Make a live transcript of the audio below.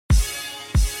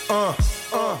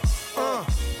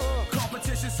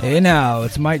Hey now,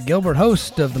 it's Mike Gilbert,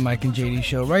 host of the Mike and JD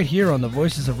Show, right here on the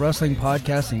Voices of Wrestling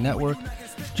Podcasting Network.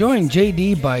 Join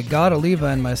JD by God Oliva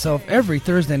and myself every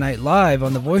Thursday night live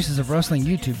on the Voices of Wrestling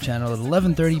YouTube channel at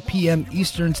 11:30 p.m.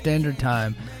 Eastern Standard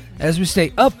Time, as we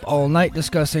stay up all night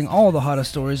discussing all the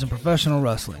hottest stories in professional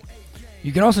wrestling.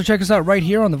 You can also check us out right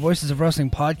here on the Voices of Wrestling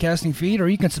Podcasting feed, or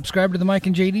you can subscribe to the Mike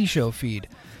and JD Show feed.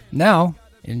 Now,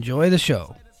 enjoy the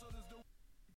show.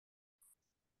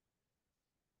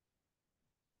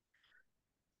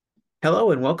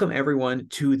 Hello and welcome everyone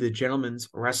to the Gentleman's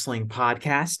Wrestling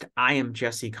Podcast. I am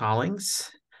Jesse Collings,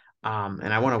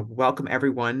 and I want to welcome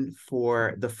everyone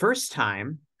for the first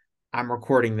time I'm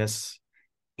recording this,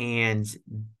 and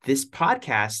this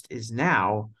podcast is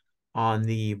now on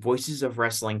the Voices of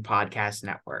Wrestling Podcast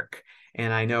Network.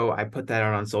 And I know I put that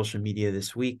out on social media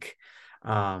this week.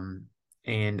 And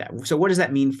so what does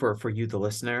that mean for you, the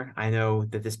listener? I know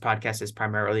that this podcast has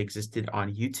primarily existed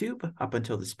on YouTube up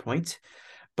until this point.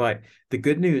 But the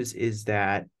good news is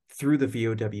that through the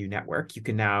VOW network, you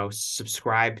can now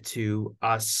subscribe to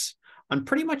us on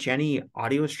pretty much any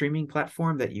audio streaming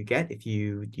platform that you get. If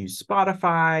you use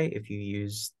Spotify, if you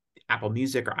use Apple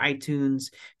Music or iTunes,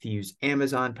 if you use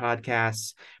Amazon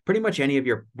Podcasts, pretty much any of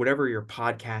whatever your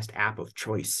podcast app of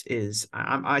choice is.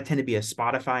 I tend to be a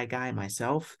Spotify guy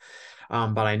myself,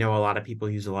 but I know a lot of people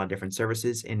use a lot of different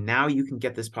services. And now you can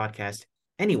get this podcast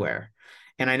anywhere.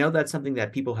 And I know that's something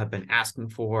that people have been asking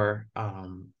for.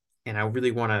 And I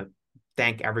really want to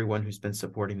thank everyone who's been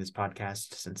supporting this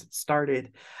podcast since it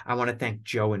started. I want to thank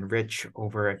Joe and Rich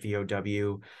over at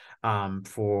VOW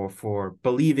for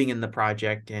believing in the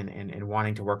project and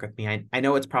wanting to work with me. I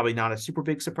know it's probably not a super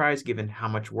big surprise given how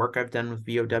much work I've done with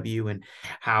VOW and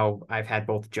how I've had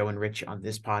both Joe and Rich on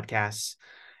this podcast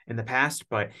in the past,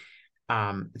 but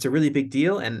it's a really big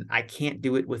deal, and I can't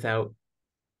do it without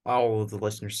all of the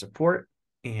listener support.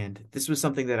 And this was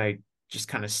something that I just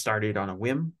kind of started on a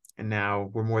whim. And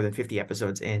now we're more than 50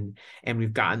 episodes in, and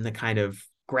we've gotten the kind of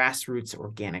grassroots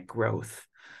organic growth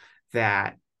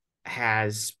that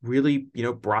has really,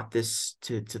 brought this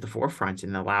to the forefront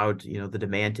and allowed, the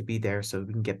demand to be there so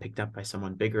we can get picked up by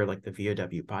someone bigger like the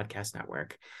VOW Podcast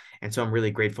Network. And so I'm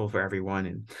really grateful for everyone.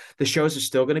 And the shows are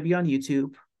still going to be on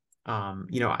YouTube.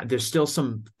 There's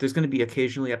going to be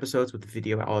occasionally episodes with the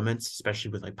video elements, especially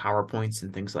with like PowerPoints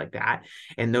and things like that.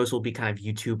 And those will be kind of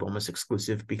YouTube almost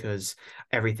exclusive because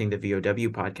everything the VOW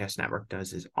Podcast Network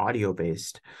does is audio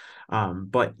based.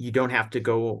 But you don't have to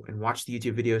go and watch the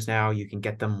YouTube videos now. You can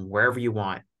get them wherever you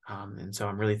want. And so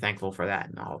I'm really thankful for that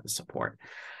and all of the support.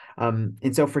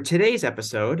 And so for today's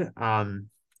episode,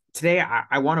 today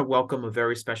I want to welcome a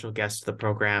very special guest to the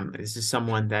program. This is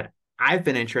someone that I've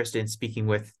been interested in speaking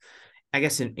with, I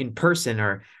guess, in person,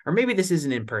 or maybe this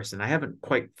isn't in person. I haven't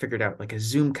quite figured out like a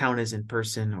Zoom count is in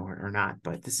person or not,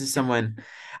 but this is someone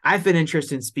I've been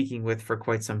interested in speaking with for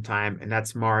quite some time, and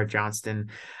that's Maura Johnston.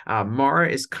 Maura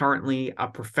is currently a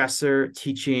professor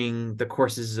teaching the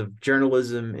courses of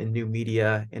journalism and new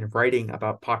media and writing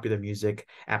about popular music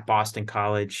at Boston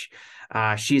College.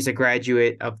 She's a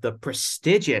graduate of the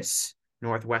prestigious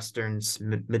Northwestern's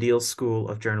Medill School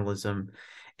of Journalism,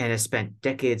 and has spent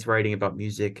decades writing about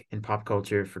music and pop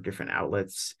culture for different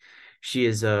outlets. She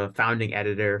is a founding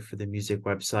editor for the music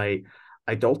website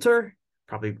Idolter,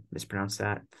 probably mispronounced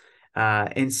that,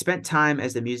 and spent time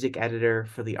as the music editor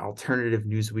for the alternative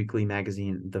news weekly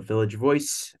magazine The Village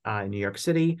Voice in New York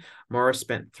City. Maura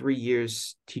spent 3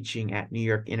 years teaching at New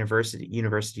York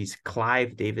University's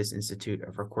Clive Davis Institute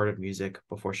of Recorded Music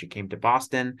before she came to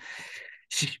Boston.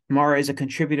 Maura is a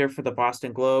contributor for the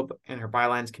Boston Globe, and her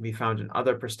bylines can be found in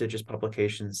other prestigious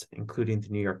publications, including the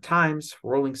New York Times,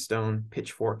 Rolling Stone,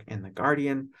 Pitchfork, and The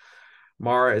Guardian.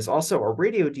 Maura is also a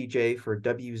radio DJ for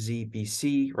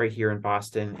WZBC right here in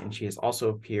Boston, and she has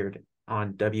also appeared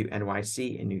on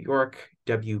WNYC in New York,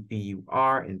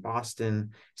 WBUR in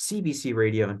Boston, CBC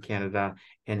Radio in Canada,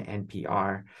 and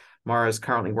NPR. Maura is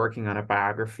currently working on a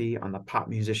biography on the pop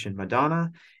musician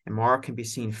Madonna, and Maura can be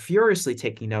seen furiously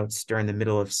taking notes during the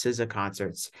middle of SZA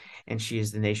concerts, and she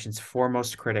is the nation's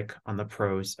foremost critic on the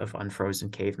prose of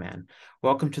Unfrozen Caveman.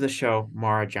 Welcome to the show,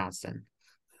 Maura Johnston.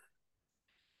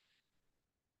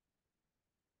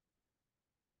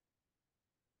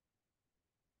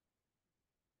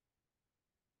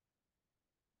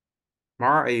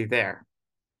 Maura, are you there?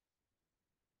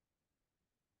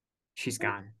 She's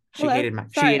gone. She Hello. hated my.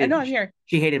 Sorry, I know I'm here.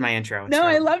 She hated my intro. No,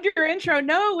 I loved your intro.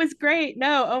 No, it was great.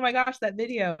 No, oh my gosh, that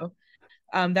video.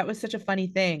 That was such a funny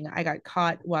thing. I got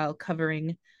caught while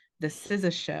covering the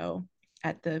SZA show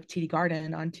at the TD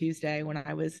Garden on Tuesday when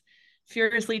I was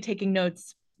furiously taking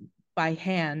notes by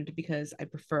hand because I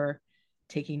prefer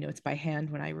taking notes by hand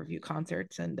when I review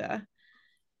concerts, and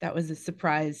that was a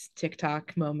surprise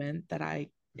TikTok moment that I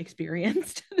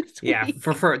experienced this week.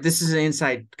 For this is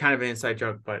kind of an inside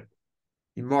joke, but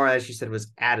Maura, as she said,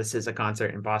 was at a SZA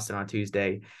concert in Boston on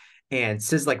Tuesday, and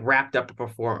SZA like wrapped up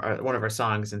one of her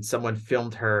songs, and someone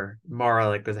filmed her.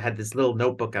 Maura had this little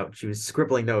notebook out. She was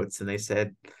scribbling notes, and they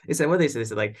said what they said. They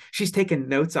said like she's taking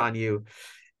notes on you,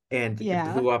 and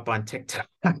it blew up on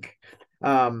TikTok.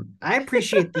 I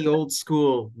appreciate the old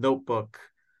school notebook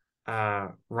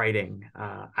writing.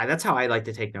 That's how I like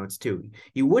to take notes too.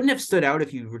 You wouldn't have stood out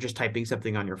if you were just typing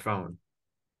something on your phone.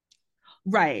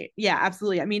 Right. Yeah,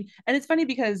 absolutely. I mean, and it's funny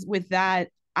because with that,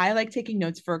 I like taking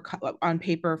notes on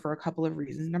paper for a couple of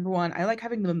reasons. Number one, I like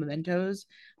having the mementos.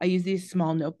 I use these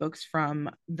small notebooks from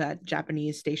that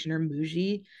Japanese stationer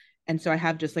Muji. And so I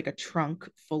have just like a trunk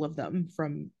full of them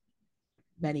from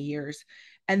many years.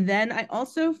 And then I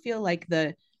also feel like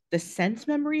the sense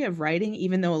memory of writing,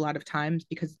 even though a lot of times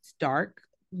because it's dark,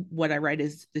 what I write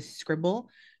is this scribble,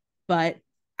 but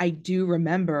I do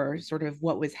remember sort of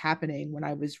what was happening when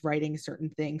I was writing certain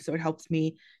things. So it helps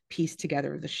me piece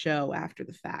together the show after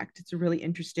the fact. It's a really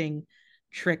interesting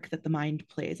trick that the mind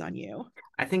plays on you.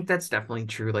 I think that's definitely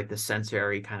true, like the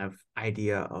sensory kind of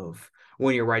idea of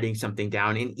when you're writing something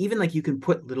down. And even like you can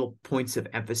put little points of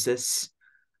emphasis,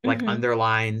 like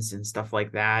underlines and stuff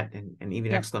like that, and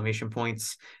even exclamation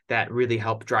points that really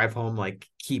help drive home like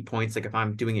key points. Like if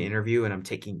I'm doing an interview and I'm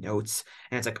taking notes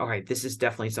and it's like, all right, this is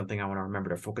definitely something I want to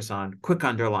remember to focus on. Quick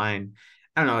underline.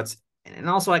 I don't know. And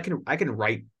also I can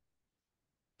write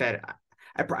better.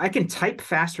 I can type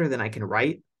faster than I can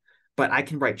write, but I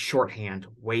can write shorthand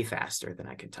way faster than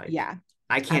I can type. Yeah.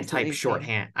 I can't type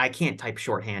shorthand. I can't type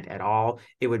shorthand at all.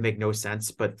 It would make no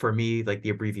sense. But for me, like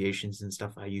the abbreviations and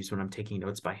stuff I use when I'm taking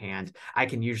notes by hand, I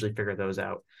can usually figure those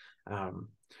out.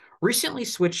 Recently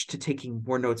switched to taking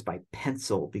more notes by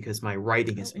pencil because my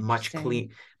writing is much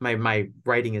clean. My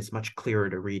writing is much clearer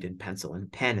to read in pencil.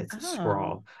 And pen, it's a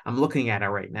scroll. I'm looking at it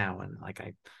right now, and like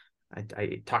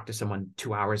I talked to someone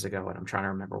 2 hours ago, and I'm trying to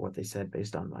remember what they said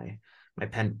based on my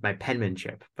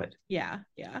penmanship. But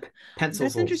pencils.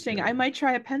 That's interesting. I might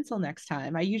try a pencil next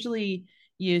time. I usually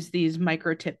use these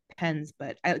micro tip pens,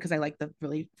 but because I like the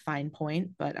really fine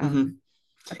point, but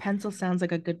a pencil sounds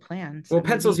like a good plan. So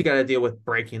pencils, you got to deal with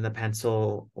breaking the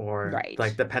pencil or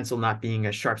like the pencil not being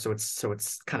as sharp, so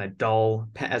it's kind of dull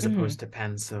as opposed to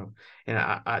pens. So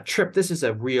Trip, this is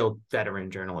a real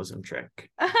veteran journalism trick.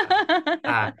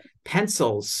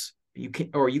 Pencils, you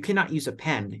cannot use a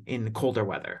pen in colder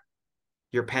weather.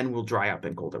 Your pen will dry up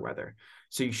in colder weather.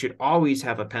 So you should always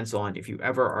have a pencil on if you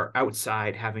ever are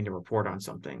outside having to report on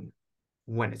something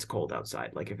when it's cold outside.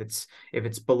 Like if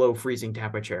it's below freezing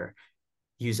temperature,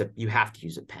 you have to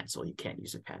use a pencil. You can't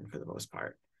use a pen for the most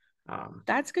part.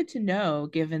 That's good to know,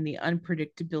 given the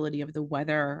unpredictability of the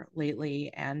weather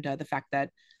lately and the fact that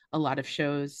a lot of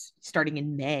shows starting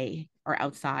in May are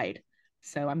outside.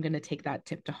 So I'm going to take that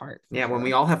tip to heart. Yeah, sure. When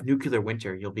we all have nuclear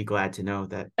winter, you'll be glad to know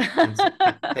that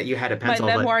that you had a pencil.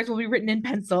 My memoirs will be written in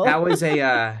pencil. That was when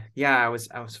I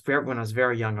was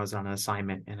very young, I was on an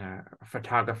assignment and a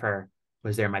photographer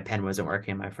was there. My pen wasn't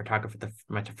working. My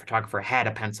photographer had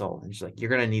a pencil, and she's like, "You're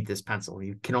gonna need this pencil.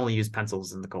 You can only use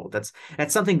pencils in the cold." That's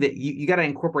something that you got to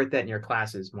incorporate that in your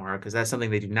classes, Maura, because that's something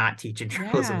they do not teach in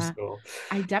journalism school.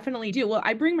 I definitely do. Well,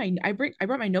 I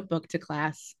brought my notebook to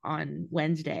class on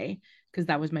Wednesday because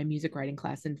that was my music writing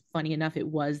class, and funny enough, it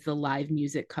was the live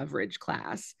music coverage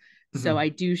class. So I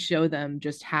do show them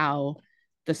just how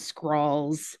the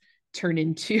scrawls turn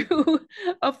into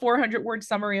a 400-word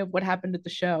summary of what happened at the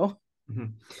show.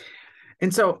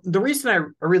 And so the reason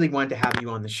I really wanted to have you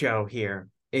on the show here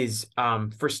is,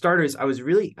 for starters,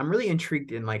 I'm really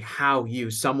intrigued in like how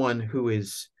you, someone who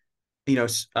is,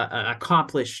 an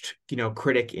accomplished,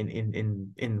 critic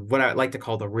in what I like to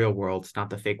call the real world, not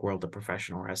the fake world of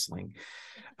professional wrestling,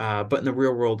 but in the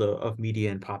real world of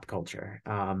media and pop culture,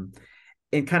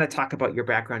 and kind of talk about your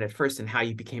background at first and how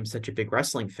you became such a big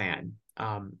wrestling fan.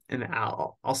 And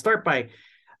I'll start by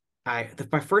my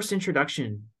first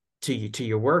introduction to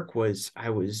your work was I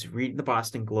was reading the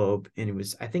Boston Globe, and it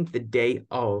was, I think, the day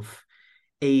of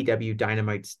AEW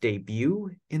Dynamite's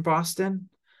debut in Boston.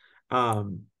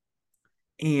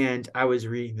 And I was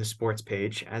reading the sports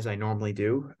page as I normally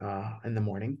do in the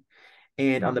morning.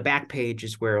 And on the back page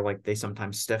is where like they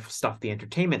sometimes stuff the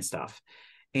entertainment stuff.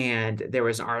 And there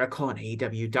was an article on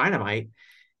AEW Dynamite,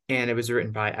 and it was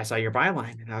written by, I saw your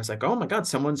byline, and I was like, oh my God,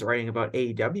 someone's writing about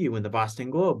AEW in the Boston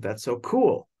Globe. That's so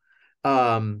cool.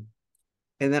 And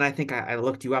then I think I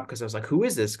looked you up because I was like, who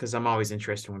is this? Because I'm always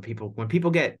interested when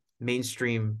people get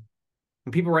mainstream,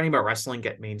 when people writing about wrestling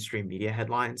get mainstream media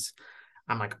headlines.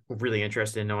 I'm like really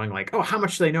interested in knowing like, oh, how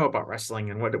much do they know about wrestling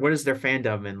and what is their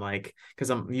fandom and like, because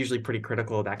I'm usually pretty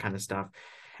critical of that kind of stuff.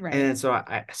 And Right. then so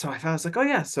I found, I was like, oh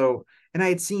yeah, so, and I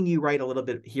had seen you write a little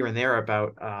bit here and there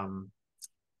about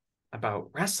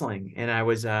wrestling, and I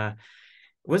was it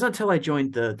wasn't until I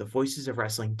joined the Voices of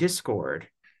Wrestling Discord,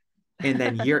 and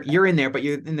then you're in there, but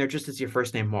you're in there just as your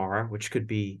first name Maura, which could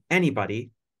be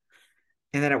anybody.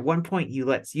 And then at one point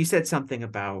you said something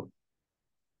about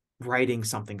writing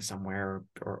something somewhere,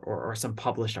 or some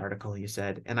published article, you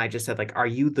said, and I just said like, are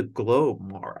you the Globe,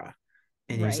 Maura?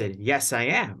 And you Right. said, yes, I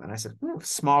am. And I said, oh,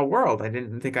 small world, I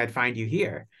didn't think I'd find you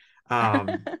here.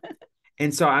 um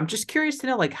and so I'm just curious to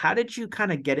know, like, how did you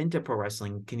kind of get into pro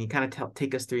wrestling? Can you kind of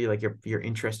take us through like your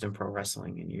interest in pro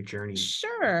wrestling and your journey?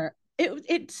 Sure.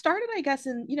 It started, I guess,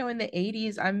 in in the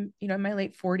 80s. I'm in my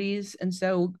late 40s, and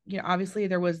so obviously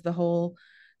there was the whole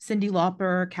Cyndi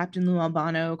Lauper, Captain Lou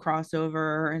Albano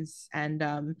crossover, and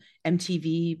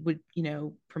MTV would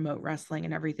promote wrestling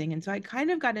and everything, and so I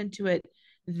kind of got into it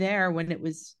there when it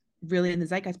was really in the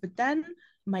zeitgeist. But then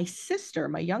my sister,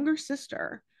 my younger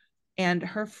sister, and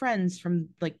her friends from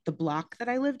like the block that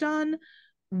I lived on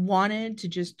wanted to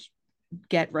just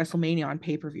get WrestleMania on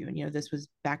pay-per-view. And this was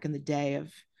back in the day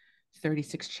of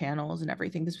 36 channels and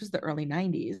everything. This was the early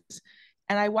 90s.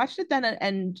 And I watched it then,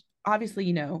 and obviously,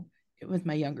 it was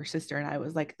my younger sister and I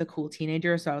was like the cool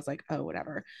teenager, so I was like, oh,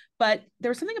 whatever. But there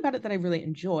was something about it that I really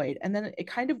enjoyed. And then it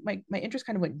kind of my interest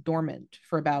kind of went dormant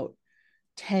for about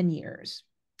 10 years.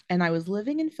 And I was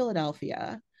living in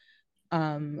Philadelphia,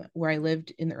 where I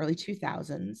lived in the early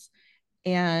 2000s.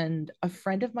 And a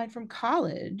friend of mine from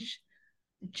college,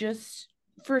 just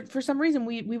for some reason,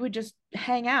 we would just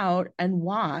hang out and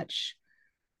watch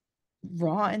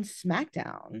Raw and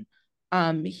SmackDown.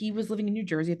 He was living in New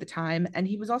Jersey at the time, and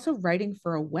he was also writing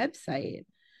for a website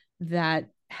that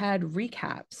had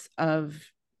recaps of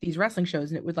these wrestling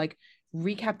shows, and it would like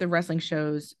recap the wrestling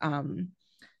shows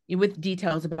with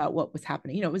details about what was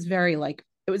happening. It was very like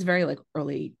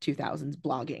early 2000s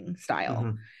blogging style.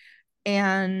 Mm-hmm.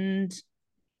 And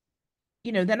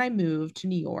then I moved to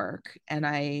New York,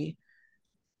 and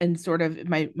sort of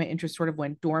my interest sort of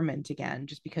went dormant again,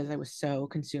 just because I was so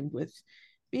consumed with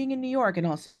being in New York. And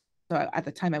also, at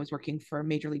the time I was working for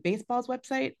Major League Baseball's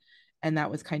website, and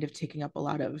that was kind of taking up a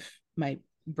lot of my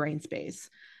brain space.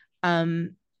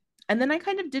 um and then I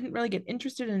kind of didn't really get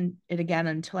interested in it again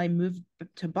until I moved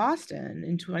to Boston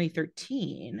in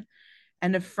 2013.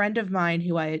 And a friend of mine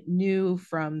who I knew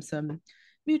from some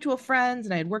mutual friends,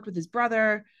 and I had worked with his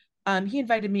brother, he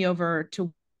invited me over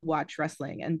to watch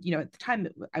wrestling. And at the time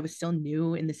I was still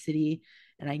new in the city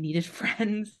and I needed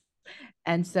friends.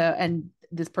 And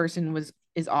this person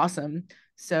is awesome.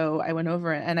 So I went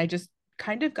over and I just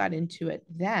kind of got into it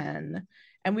then.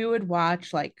 And we would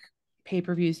watch like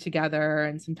pay-per-views together,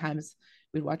 and sometimes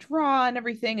we'd watch Raw and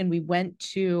everything. And we went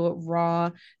to Raw.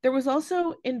 There was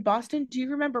also in Boston, do you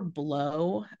remember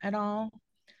Blow at all?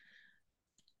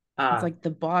 It's uh like the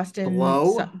Boston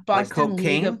Blow, like Boston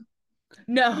League of cocaine.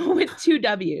 No, with two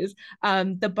W's. I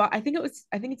think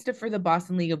it's for the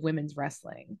Boston League of Women's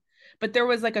Wrestling. But there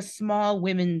was like a small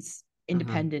women's Mm-hmm.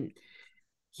 independent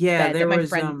Yeah, that there my was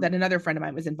friend that another friend of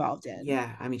mine was involved in.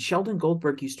 yeah, I mean, Sheldon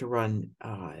Goldberg used to run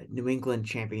New England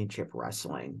Championship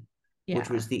Wrestling, which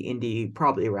Yeah. was the indie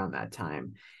probably around that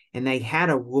time. And they had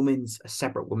a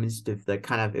separate women's the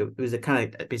kind of, it was a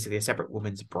kind of basically a separate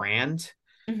women's brand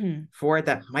Hmm. for it.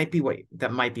 That might be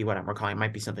what I'm recalling. It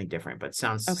might be something different, but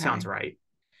sounds Okay. right.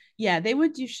 Yeah, they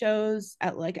would do shows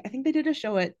at like I think they did a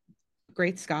show at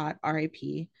Great Scott,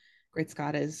 RIP. Great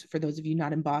Scott is, for those of you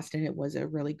not in Boston, it was a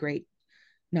really great,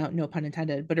 no pun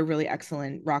intended, but a really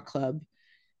excellent rock club,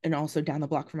 and also down the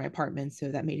block from my apartment,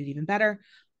 so that made it even better.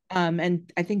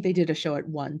 And I think they did a show at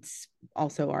once,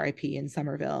 also RIP in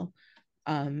Somerville.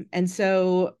 And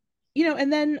so,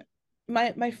 and then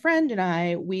my friend and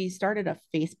I, we started a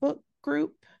Facebook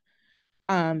group,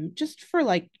 just for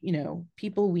like,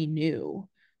 people we knew,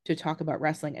 to talk about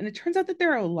wrestling. And it turns out that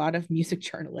there are a lot of music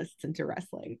journalists into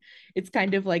wrestling. It's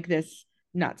kind of like this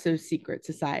not so secret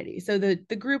society. So the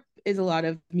group is a lot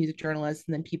of music journalists,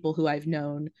 and then people who I've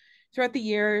known throughout the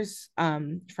years,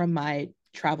 from my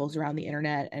travels around the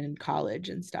internet and in college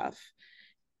and stuff.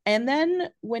 And then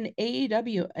when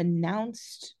AEW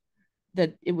announced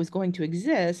that it was going to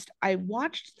exist, I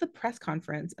watched the press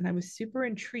conference and I was super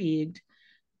intrigued.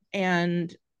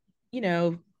 And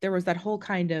there was that whole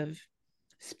kind of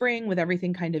spring with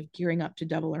everything kind of gearing up to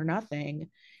Double or Nothing.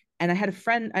 And I had a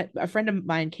friend of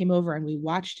mine came over and we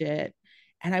watched it,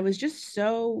 and I was just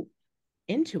so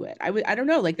into it. I don't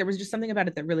know, like there was just something about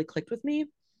it that really clicked with me.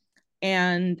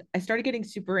 And I started getting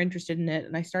super interested in it,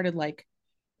 and I started like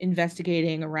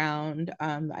investigating around.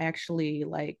 I actually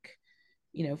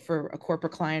for a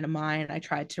corporate client of mine, I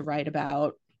tried to write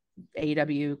about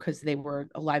AEW because they were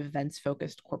a live events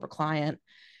focused corporate client.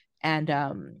 And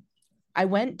I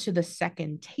went to the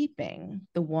second taping,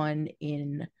 the one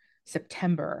in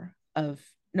October of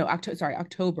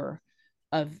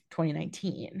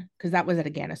 2019, because that was at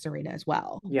Agganis Arena as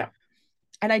well. Yeah.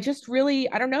 And I just really,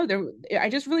 I don't know, I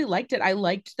just really liked it. I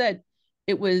liked that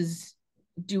it was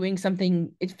doing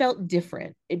something, it felt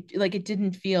different. It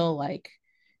didn't feel like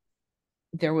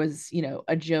there was,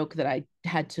 a joke that I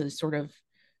had to sort of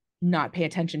not pay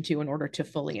attention to in order to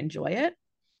fully enjoy it.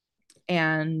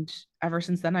 And ever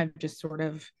since then, I've just sort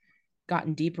of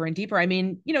gotten deeper and deeper. I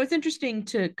mean, it's interesting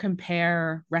to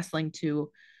compare wrestling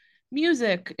to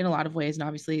music in a lot of ways. And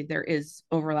obviously, there is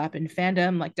overlap in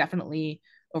fandom, like definitely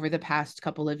over the past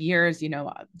couple of years,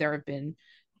 there have been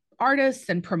artists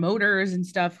and promoters and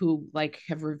stuff who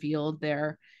have revealed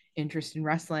their interest in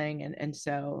wrestling. And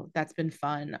so that's been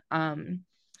fun.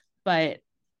 But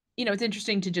it's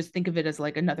interesting to just think of it as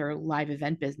like another live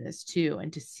event business too,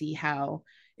 and to see how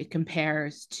it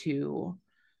compares to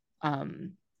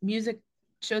music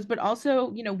shows. But also,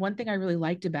 one thing I really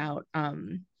liked about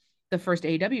the first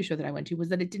AEW show that I went to was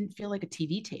that it didn't feel like a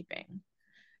TV taping.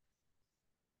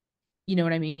 You know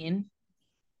what I mean?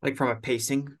 Like from a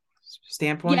pacing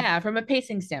standpoint? Yeah, from a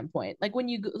pacing standpoint. Like when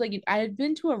you I had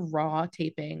been to a Raw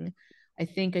taping, I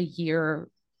think a year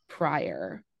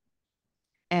prior,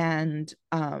 and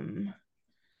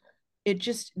it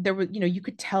just there was you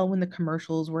could tell when the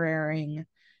commercials were airing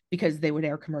because they would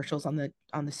air commercials on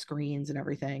the screens and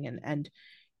everything, and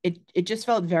it just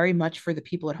felt very much for the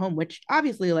people at home, which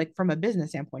obviously like from a business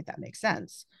standpoint that makes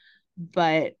sense,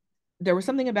 but there was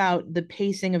something about the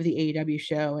pacing of the AEW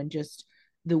show and just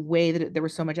the way that there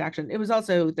was so much action. It was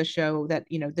also the show that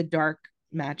the dark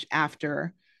match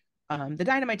after the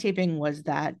Dynamite taping was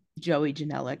that Joey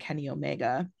Janela Kenny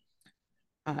Omega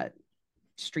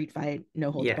street fight,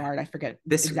 no holds barred. I forget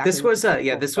this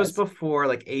was before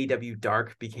like AEW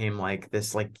Dark became like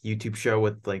this like YouTube show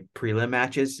with like prelim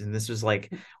matches, and this was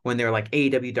like when they were like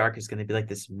AEW Dark is going to be like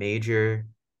this major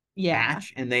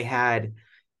match, and they had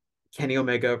Kenny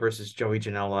Omega versus Joey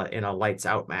Janela in a lights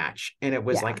out match, and it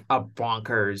was like a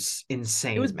bonkers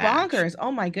insane it was match. bonkers.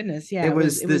 Oh my goodness. Yeah,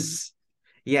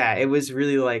 it was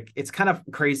really like, it's kind of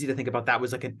crazy to think about. That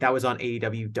was on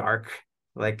AEW Dark,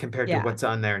 like compared to what's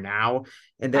on there now,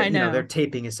 and that their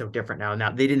taping is so different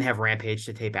now they didn't have Rampage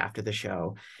to tape after the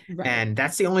show, right. And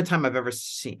that's the only time I've ever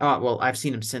seen I've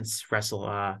seen him since wrestle,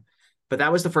 but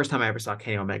that was the first time I ever saw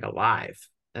Kenny Omega live,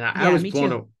 and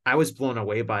I was blown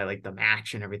away by like the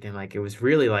match and everything. Like it was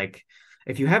really like,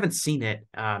 if you haven't seen it,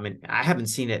 and I haven't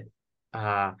seen it,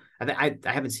 I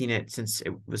haven't seen it since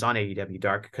it was on AEW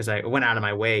Dark, because I went out of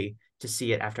my way to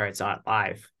see it after I saw it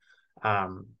live.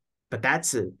 But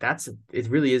it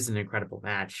really is an incredible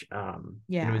match. It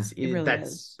really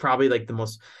is. Probably like the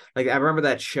most, like, I remember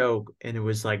that show, and it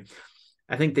was like,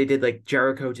 I think they did like,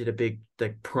 Jericho did a big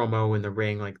like promo in the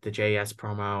ring, like the JS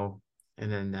promo,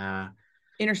 and then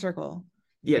Inner Circle.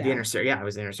 The Inner Circle. Yeah, it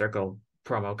was the Inner Circle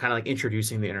promo, kind of like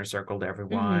introducing the Inner Circle to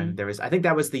everyone. Mm-hmm. There was, I think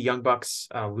that was the Young Bucks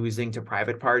losing to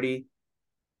Private Party.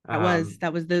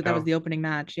 That was the opening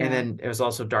match. Yeah. And then it was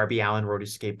also Darby Allin rode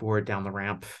his skateboard down the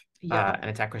ramp and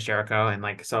attacked Chris Jericho. And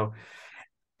like, so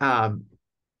that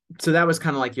was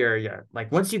kind of like your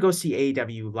like, once you go see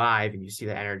AEW live and you see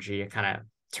the energy, it kind of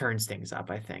turns things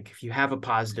up. I think if you have a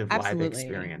positive live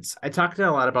experience, I talked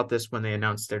a lot about this when they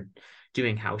announced they're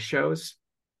doing house shows.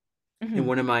 Mm-hmm. And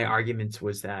one of my arguments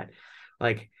was that,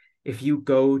 like, if you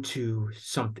go to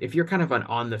if you're kind of an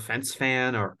on the fence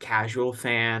fan or casual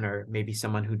fan, or maybe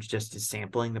someone who just is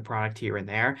sampling the product here and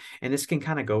there, and this can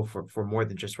kind of go for more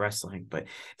than just wrestling, but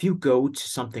if you go to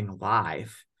something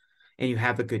live and you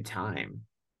have a good time,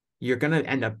 you're going to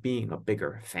end up being a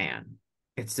bigger fan.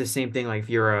 It's the same thing. Like if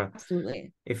you're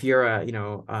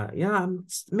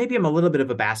maybe I'm a little bit of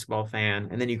a basketball fan,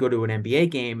 and then you go to an NBA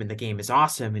game and the game is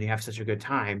awesome and you have such a good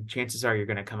time, chances are you're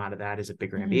going to come out of that as a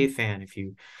bigger NBA fan. If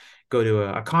you go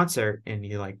to a concert and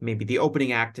you like, maybe the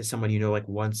opening act is someone like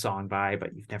one song by,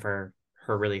 but you've never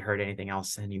really heard anything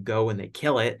else, and you go and they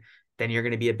kill it, then you're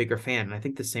going to be a bigger fan. And I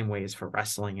think the same way is for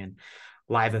wrestling and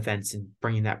live events, and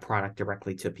bringing that product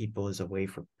directly to people is a way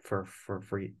for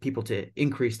people to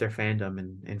increase their fandom,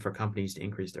 and for companies to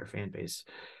increase their fan base.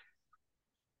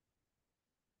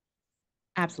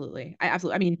 Absolutely.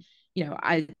 I mean,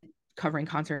 I covering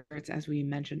concerts, as we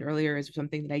mentioned earlier, is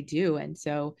something that I do. And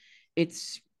so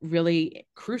it's really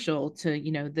crucial to,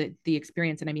 the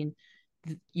experience. And I mean,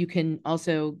 you can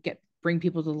also bring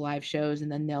people to the live shows,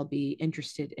 and then they'll be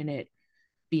interested in it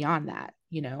beyond that,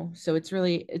 you know? So it's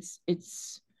really,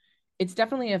 it's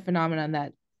definitely a phenomenon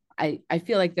that I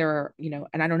feel like there are, you know,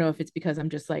 and I don't know if it's because I'm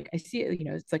just like, I see it, you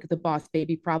know, it's like the boss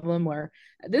baby problem where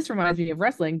this reminds me of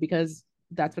wrestling because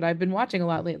that's what I've been watching a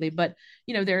lot lately. But,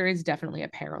 you know, there is definitely a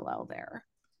parallel there.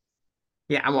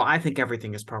 Yeah, well, I think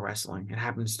everything is pro wrestling. It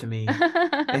happens to me.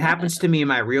 It happens to me in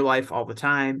my real life all the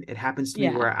time. It happens to me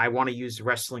Yeah. where I want to use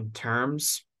wrestling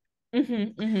terms,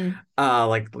 Mm-hmm.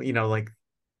 like like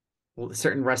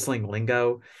certain wrestling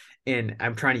lingo, and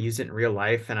I'm trying to use it in real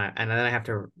life, and then I have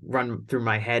to run through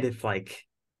my head if like,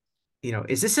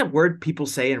 is this a word people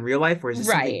say in real life, or is this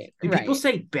something, Right, do people right.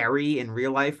 say bury in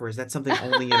real life, or is that something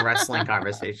only in wrestling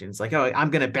conversations? Like, oh, I'm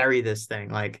gonna bury this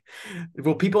thing. Like,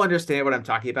 will people understand what I'm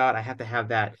talking about? I have to have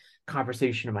that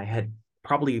conversation in my head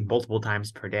probably multiple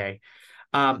times per day.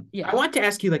 I Yeah. want to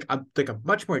ask you like a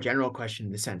much more general question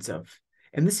in the sense of,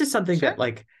 and this is something that Sure.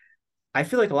 like I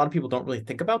feel like a lot of people don't really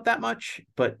think about that much,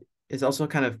 but is also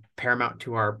kind of paramount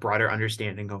to our broader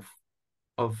understanding of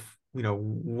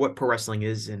what pro wrestling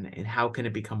is and how can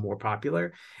it become more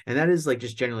popular. And that is like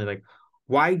just generally like,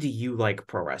 why do you like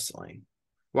pro wrestling?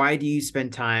 Why do you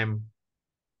spend time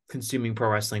consuming pro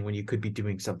wrestling when you could be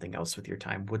doing something else with your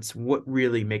time? What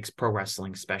really makes pro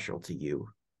wrestling special to you?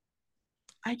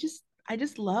 I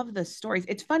just love the stories.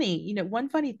 It's funny, you know, one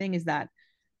funny thing is that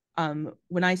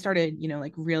when I started, you know,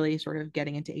 like really sort of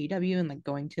getting into AEW and like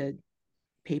going to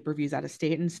pay-per-views out of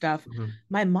state and stuff, Mm-hmm.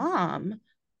 my mom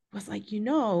was like, you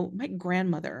know, my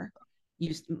grandmother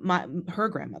used my her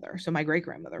grandmother, so my great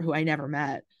grandmother, who I never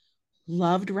met,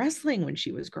 loved wrestling when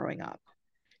she was growing up.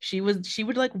 She would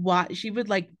like watch, she would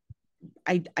like,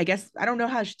 I guess I don't know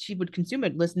how she would consume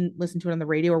it, listen to it on the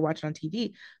radio or watch it on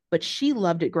TV, but she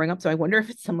loved it growing up. So I wonder if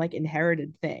it's some like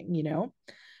inherited thing, you know?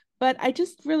 But I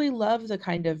just really love the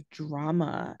kind of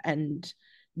drama and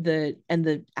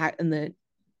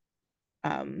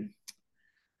um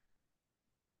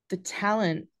the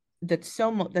talent that's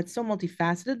so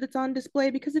multifaceted that's on display,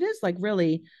 because it is like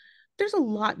really, there's a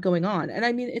lot going on. And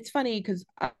I mean, it's funny because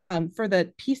for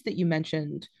the piece that you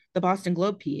mentioned, the Boston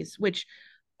Globe piece, which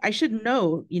I should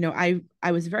know, you know,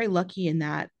 I was very lucky in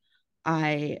that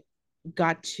I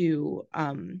got to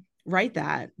write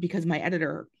that because my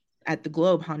editor at the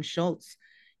Globe, Hans Schultz,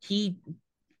 he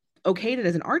okayed it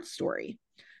as an art story.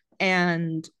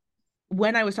 And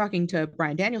when I was talking to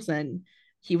Brian Danielson,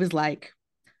 he was like,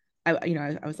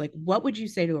 I was like, what would you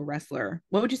say to a wrestler?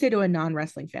 What would you say to a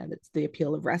non-wrestling fan that's the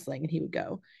appeal of wrestling? And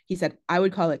he said, I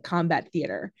would call it combat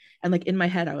theater. And like in my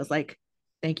head, I was like,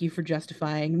 thank you for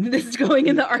justifying this going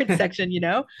in the art section, you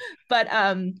know? But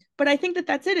I think that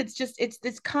that's it. It's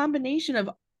this combination of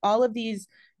all of these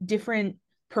different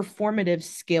performative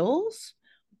skills.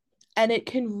 And it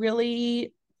can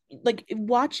really, like,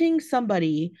 watching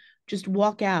somebody just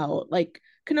walk out, like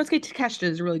Konosuke Takeshita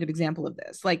is a really good example of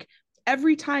this. Like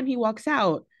every time he walks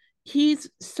out, he's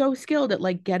so skilled at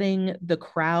like getting the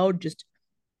crowd just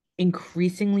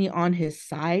increasingly on his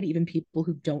side, even people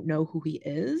who don't know who he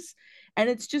is. And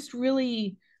it's just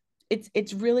really,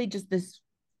 it's really just this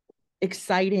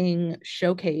exciting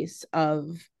showcase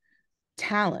of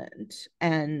talent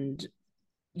and,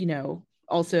 you know,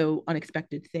 also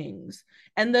unexpected things.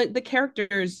 And the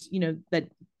characters, you know, that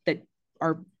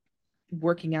are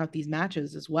working out these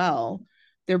matches as well,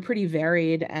 they're pretty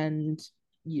varied, and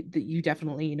you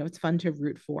definitely, you know, it's fun to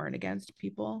root for and against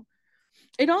people.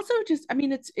 It also just, I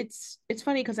mean, it's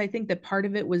funny because I think that part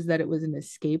of it was that it was an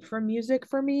escape from music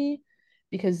for me,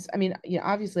 because I mean, you know,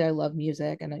 obviously I love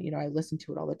music and, you know, I listen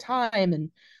to it all the time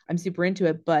and I'm super into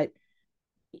it, but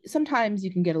sometimes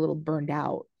you can get a little burned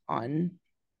out on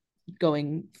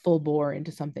going full bore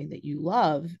into something that you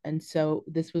love. And so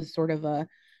this was sort of a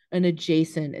an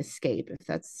adjacent escape,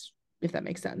 if that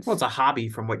makes Well, sense. it's a hobby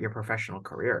from what your professional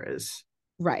career is,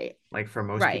 Right. like for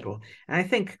most Right. people. And I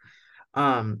think,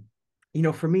 um,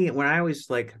 for me, when I always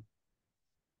like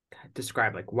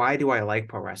describe like why do I like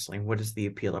pro wrestling? What is the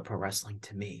appeal of pro wrestling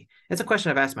to me? It's a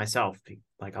question I've asked myself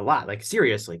like a lot, like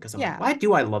seriously, because I'm like, Yeah. why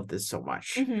do I love this so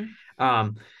much? Mm-hmm.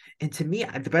 Um, and to me,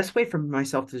 the best way for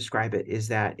myself to describe it is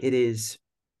that it is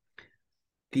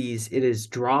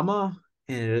drama,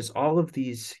 and it is all of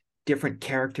these different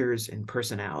characters and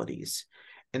personalities,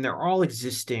 and they're all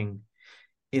existing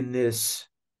in this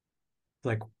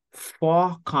like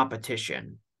fall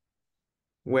competition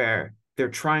where they're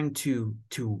trying to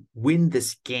win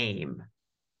this game.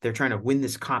 They're trying to win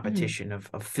this Mm-hmm. competition of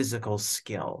physical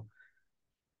skill.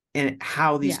 And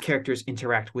how these Yeah. characters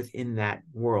interact within that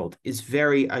world is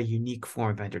very a unique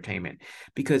form of entertainment.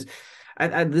 Because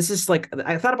this is like,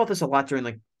 I thought about this a lot during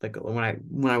like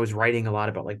when I was writing a lot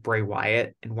about like Bray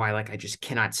Wyatt and why like I just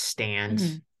cannot stand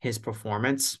Mm-hmm. his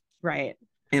performance. Right.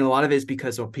 And a lot of it is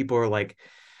because of people are like,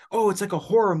 oh, it's like a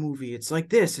horror movie. It's like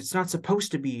this. It's not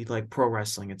supposed to be like pro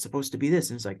wrestling. It's supposed to be this.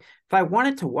 And it's like, if I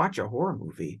wanted to watch a horror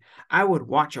movie, I would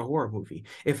watch a horror movie.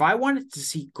 If I wanted to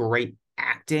see great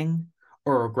acting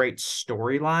or a great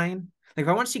storyline, like if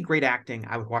I want to see great acting,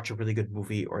 I would watch a really good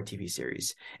movie or a TV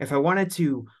series. If I wanted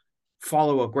to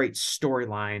follow a great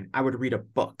storyline, I would read a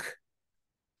book.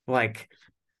 Like,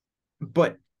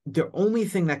 but the only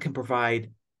thing that can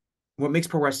provide what makes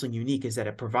pro wrestling unique is that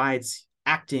it provides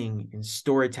acting and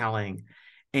storytelling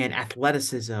and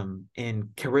athleticism and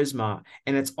charisma,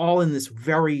 and it's all in this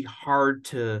very hard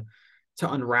to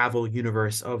unravel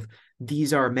universe of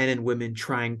these are men and women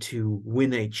trying to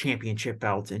win a championship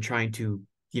belt and trying to,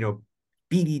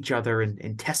 beat each other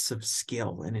in tests of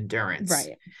skill and endurance.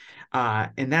 Right.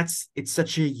 And it's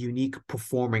such a unique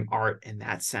performing art in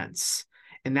that sense,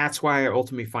 and that's why I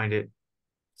ultimately find it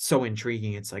so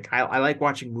intriguing. It's like I like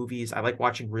watching movies, I like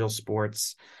watching real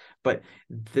sports, but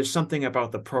there's something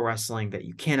about the pro wrestling that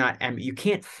you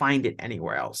can't find it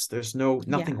anywhere else. There's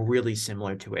nothing really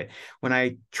similar to it. When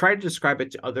I try to describe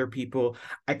it to other people,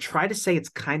 I try to say it's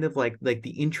kind of like the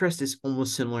interest is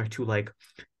almost similar to like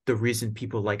the reason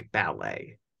people like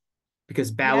ballet,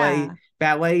 because ballet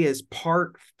is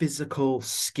part physical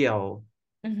skill,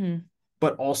 Mm-hmm.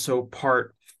 but also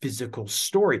part physical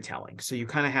storytelling. So you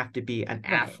kind of have to be an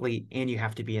Right. athlete and you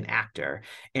have to be an actor.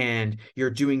 And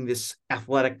you're doing this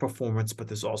athletic performance, but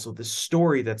there's also this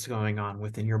story that's going on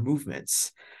within your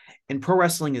movements. And pro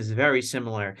wrestling is very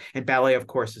similar. And ballet, of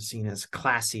course, is seen as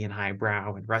classy and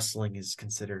highbrow, and wrestling is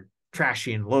considered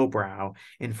trashy and lowbrow,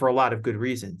 and for a lot of good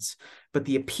reasons. But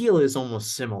the appeal is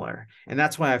almost similar. And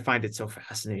that's why I find it so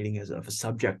fascinating as of a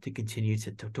subject to continue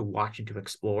to watch and to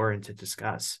explore and to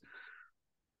discuss.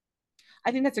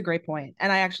 I think that's a great point.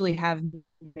 And I actually have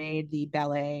made the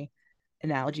ballet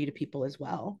analogy to people as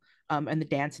well. And the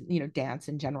dance, dance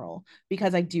in general,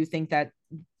 because I do think that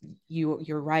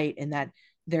you're right in that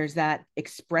there's that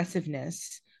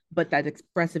expressiveness, but that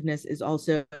expressiveness is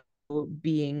also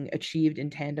being achieved in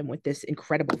tandem with this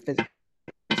incredible physical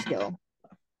skill.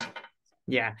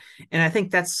 Yeah. And I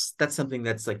think that's something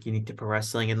that's like unique to pro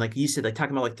wrestling. And like you said, like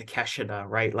talking about like the Takeshita,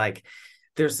 right? Like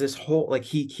there's this whole like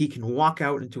he can walk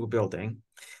out into a building.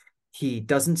 He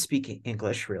doesn't speak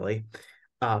English really.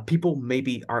 People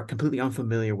maybe are completely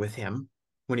unfamiliar with him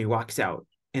when he walks out.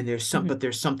 And Mm-hmm. but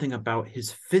there's something about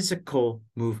his physical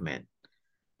movement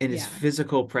and his Yeah.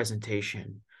 physical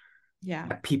presentation Yeah.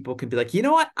 that people can be like, you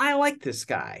know what? I like this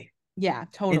guy. Yeah.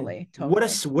 And Totally. what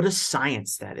Totally. a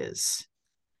science that is.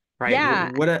 Right.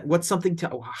 Yeah. What's something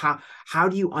to how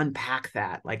do you unpack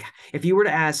that? Like if you were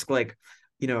to ask like,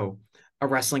 you know, a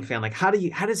wrestling fan, like how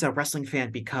does a wrestling fan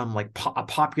become like a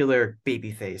popular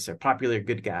babyface or popular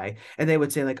good guy? And they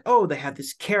would say like, oh, they have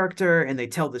this character and they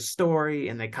tell this story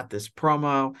and they cut this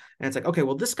promo. And it's like, okay,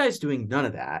 well, this guy's doing none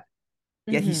of that.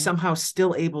 Yet he's Mm-hmm. somehow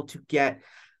still able to get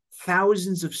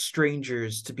thousands of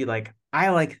strangers to be like, I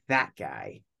like that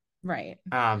guy. Right.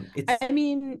 It's I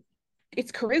mean,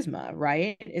 it's charisma,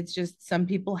 right? It's just some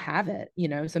people have it,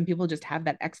 some people just have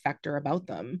that X factor about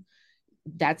them.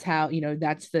 That's how,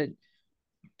 that's the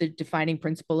defining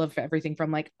principle of everything from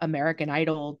like American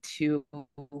Idol to,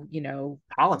 you know,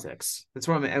 politics. That's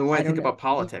what I mean. And when I I think don't about know,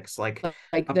 politics, like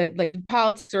like uh, the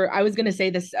politics, or I was gonna say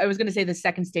the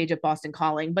second stage of Boston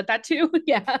Calling, but that too.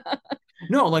 Yeah.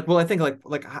 no, like, well, I think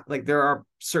like there are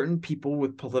certain people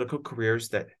with political careers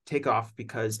that take off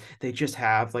because they just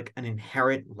have like an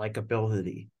inherent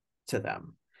likability to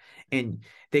them. And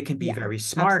they can be Yeah, very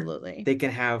smart. absolutely. They can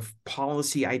have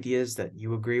policy ideas that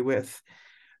you agree with,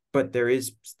 but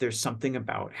there's something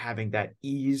about having that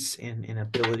ease and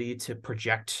ability to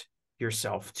project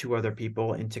yourself to other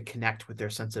people and to connect with their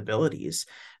sensibilities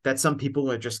that some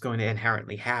people are just going to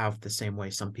inherently have, the same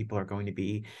way some people are going to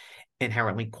be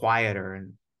inherently quieter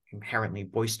and inherently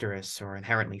boisterous or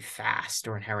inherently fast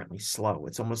or inherently slow.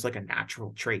 It's almost like a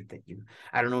natural trait that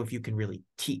I don't know if you can really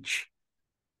teach.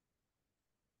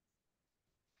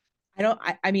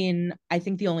 I mean, I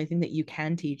think the only thing that you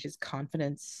can teach is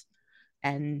confidence,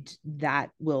 and that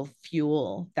will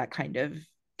fuel that kind of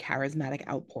charismatic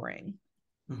outpouring.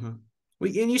 Mm-hmm.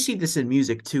 Well, and you see this in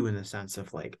music too, in the sense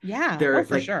of like Yeah. Oh, there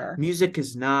for like sure. music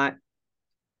is not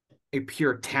a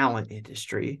pure talent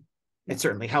industry. It No.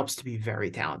 certainly helps to be very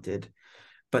talented,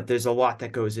 but there's a lot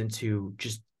that goes into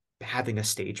just having a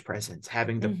stage presence,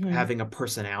 Mm-hmm. having a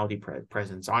personality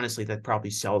presence. Honestly, that probably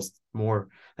sells more.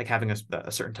 Like having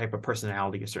a certain type of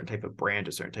personality, a certain type of brand,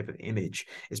 a certain type of image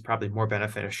is probably more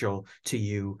beneficial to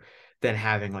you than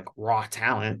having like raw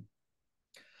talent.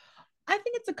 I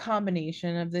think it's a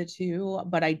combination of the two,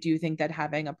 but I do think that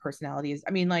having a personality is,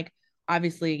 I mean, like,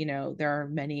 obviously, there are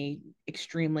many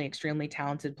extremely, extremely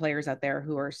talented players out there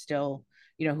who are still,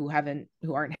 who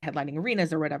aren't headlining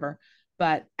arenas or whatever.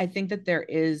 But I think that there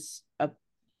is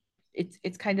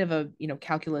it's kind of a,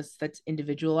 calculus that's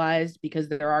individualized, because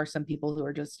there are some people who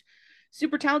are just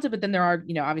super talented, but then there are,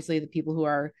 obviously the people who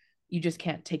are, you just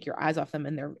can't take your eyes off them,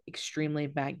 and they're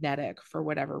extremely magnetic for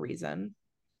whatever reason.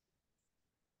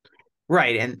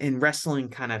 Right. And wrestling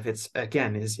kind of, it's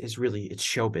again is really, it's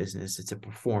show business. It's a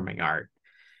performing art.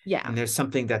 Yeah. And there's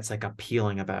something that's like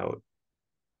appealing about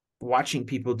watching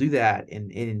people do that,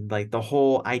 and in like the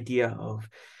whole idea of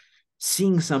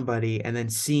seeing somebody and then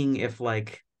seeing if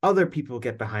like other people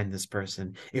get behind this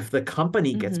person, if the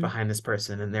company gets Mm-hmm. behind this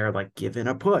person and they're like given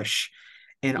a push.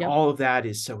 And Yep. all of that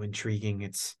is so intriguing.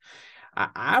 It's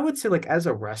I would say, like, as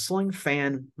a wrestling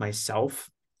fan myself,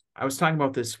 I was talking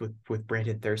about this with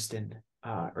Brandon Thurston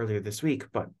earlier this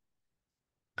week, but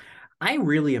I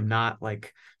really am not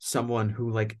like someone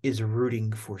who like is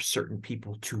rooting for certain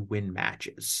people to win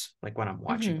matches. Like when I'm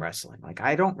watching Mm-hmm. wrestling, like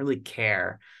I don't really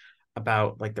care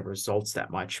about like the results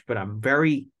that much, but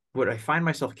what I find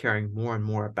myself caring more and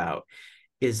more about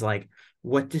is like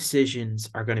what decisions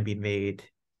are going to be made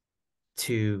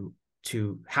to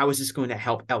how is this going to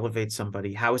help elevate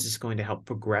somebody, how is this going to help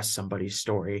progress somebody's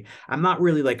story. I'm not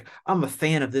really like, I'm a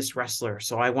fan of this wrestler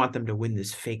so I want them to win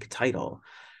this fake title.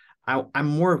 I'm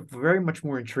more, very much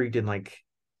more intrigued in like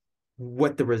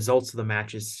what the results of the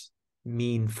matches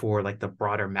mean for like the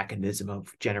broader mechanism of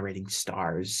generating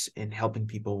stars and helping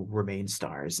people remain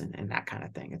stars, and that kind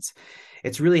of thing.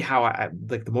 It's really how I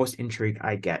like the most intrigue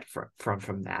I get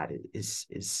from that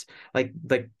is like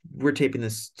we're taping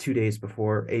this 2 days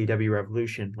before AEW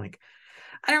Revolution. Like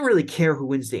I don't really care who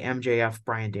wins the MJF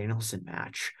Bryan Danielson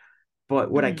match. But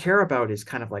what I Mm-hmm. care about is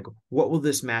kind of like, what will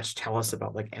this match tell us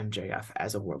about like MJF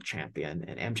as a world champion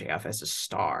and MJF as a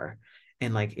star?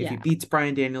 And like, if he Yeah. beats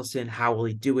Bryan Danielson, how will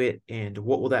he do it? And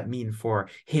what will that mean for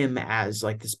him as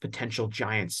like this potential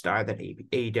giant star that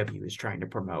AEW is trying to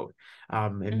promote?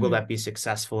 And will Mm-hmm. that be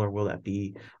successful or will that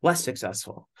be less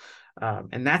successful?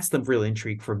 And that's the real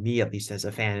intrigue for me, at least as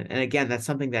a fan. And again, that's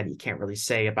something that you can't really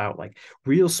say about like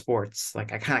real sports.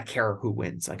 Like I kind of care who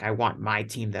wins. Like I want my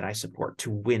team that I support to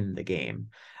win the game.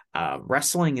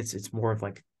 Wrestling, it's more of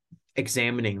like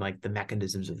examining like the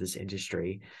mechanisms of this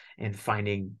industry and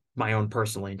finding my own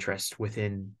personal interest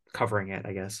within covering it,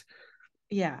 I guess.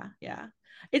 Yeah. Yeah.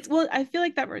 It's, well, I feel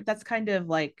like that's kind of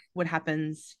like what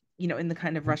happens, in the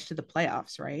kind of rush to the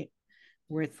playoffs, right?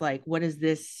 Where it's like, what does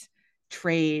this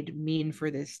trade mean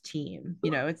for this team?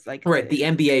 It's like Right. The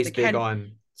it's NBA the is big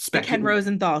on Ken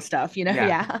Rosenthal stuff, Yeah.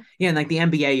 yeah. Yeah. And like the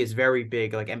NBA is very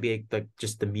big, like NBA, like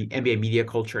just the NBA media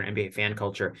culture and NBA fan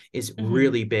culture is Hmm.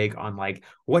 really big on like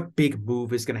what big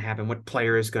move is going to happen, what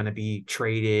player is going to be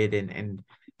traded, and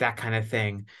that kind of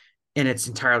thing. And it's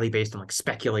entirely based on like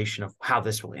speculation of how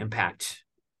this will impact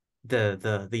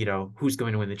the who's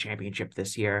going to win the championship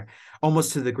this year,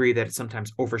 almost to the degree that it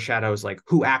sometimes overshadows like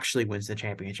who actually wins the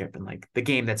championship and like the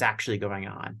game that's actually going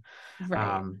on.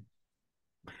 Right. Um,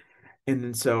 and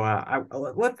then so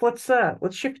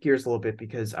let's shift gears a little bit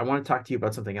because I want to talk to you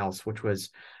about something else, which was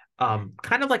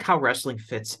kind of like how wrestling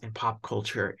fits in pop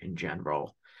culture in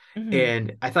general. Hmm.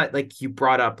 And I thought like you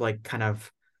brought up like kind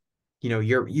of,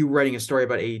 you writing a story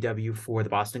about AEW for the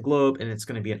Boston Globe, and it's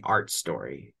going to be an art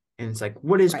story. And it's like,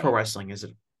 what is pro Right. wrestling? Is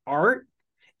it art?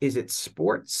 Is it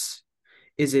sports?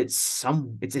 Is it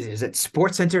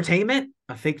sports entertainment?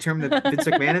 A fake term that Vince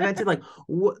McMahon invented? Like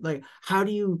what, like how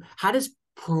does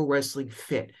pro wrestling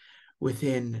fit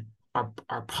within our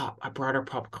broader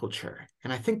pop culture?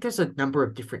 And I think there's a number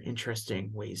of different interesting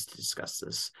ways to discuss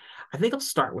this. I think I'll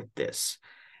start with this,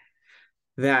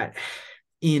 that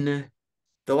in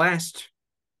the last,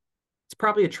 it's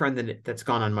probably a trend that's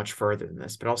gone on much further than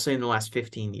this, but I'll say in the last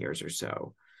 15 years or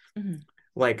so, Hmm.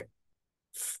 like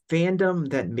fandom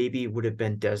that maybe would have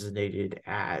been designated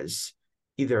as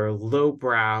either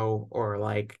lowbrow or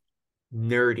like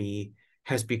nerdy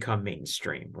has become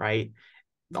mainstream, right?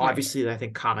 Right. Obviously, I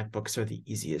think comic books are the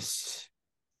easiest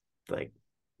like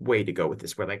way to go with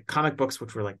this, where like comic books,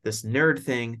 which were like this nerd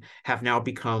thing, have now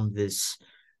become this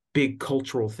big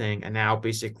cultural thing, and now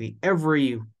basically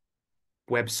every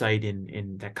website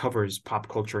in that covers pop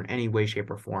culture in any way, shape,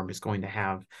 or form is going to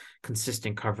have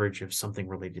consistent coverage of something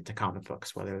related to comic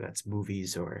books, whether that's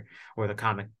movies or the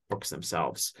comic books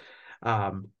themselves.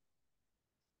 Um,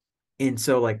 and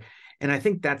so like, and I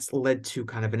think that's led to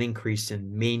kind of an increase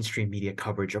in mainstream media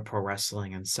coverage of pro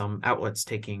wrestling, and some outlets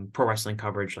taking pro wrestling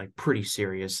coverage like pretty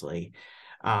seriously.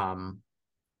 Um,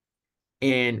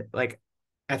 and like,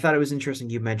 I thought it was interesting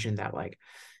you mentioned that like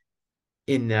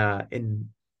in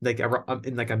like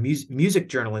in like a music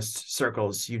journalist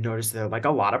circles, you notice there are like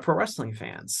a lot of pro wrestling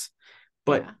fans,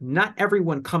 but not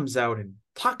everyone comes out and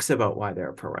talks about why they're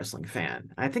a pro wrestling fan.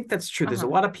 I think that's true. There's a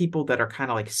lot of people that are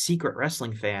kind of like secret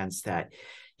wrestling fans that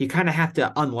you kind of have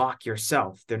to unlock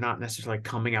yourself. They're not necessarily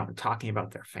coming out and talking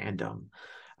about their fandom.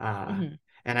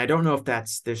 And I don't know if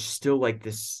there's still like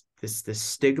this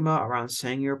stigma around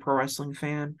saying you're a pro wrestling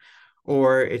fan,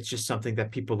 or it's just something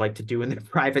that people like to do in their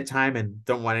private time and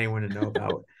don't want anyone to know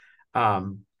about.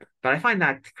 But I find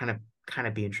that kind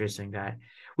of be interesting that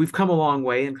we've come a long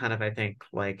way and kind of, I think,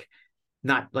 like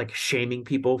not like shaming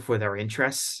people for their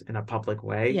interests in a public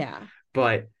way,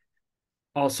 but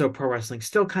also pro wrestling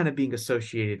still kind of being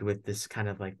associated with this kind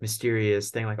of like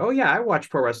mysterious thing, like, oh yeah, I watch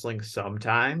pro wrestling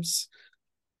sometimes.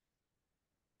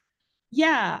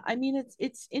 Yeah, I mean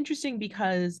it's interesting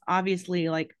because obviously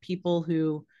like people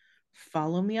who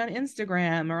follow me on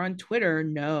Instagram or on Twitter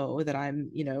know that I'm,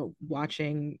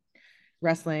 watching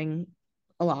wrestling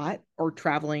a lot or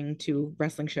traveling to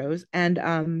wrestling shows.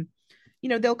 And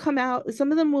they'll come out,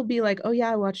 some of them will be like, "Oh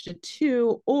yeah, I watched it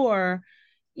too." Or,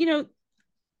 you know,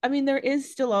 I mean there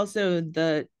is still also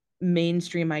the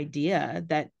mainstream idea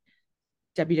that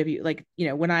WWE, like,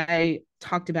 when I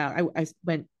talked about, I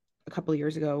went a couple of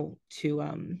years ago to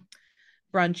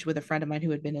brunch with a friend of mine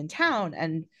who had been in town,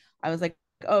 and I was like,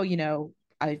 oh,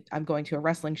 I'm going to a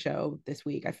wrestling show this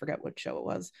week. I forget what show it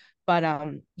was, but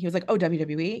he was like, oh,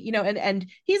 WWE, and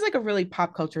he's like a really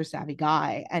pop culture savvy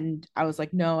guy, and I was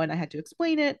like, no, and I had to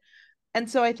explain it, and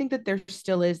so I think that there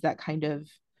still is that kind of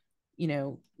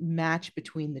match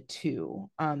between the two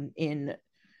in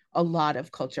a lot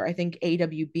of culture. I think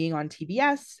AEW being on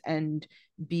TBS and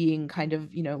being kind of,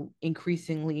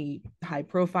 increasingly high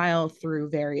profile through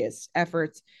various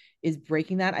efforts is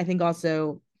breaking that. I think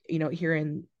also, here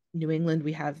in New England,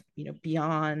 we have,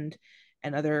 Beyond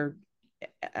and other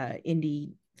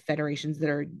indie federations that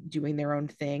are doing their own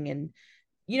thing, and,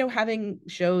 having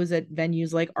shows at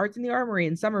venues like Arts in the Armory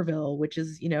in Somerville, which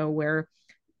is, where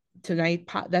tonight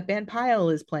that band Pile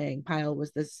is playing. Pile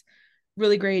was this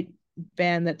really great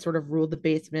band that sort of ruled the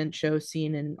basement show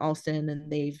scene in Alston,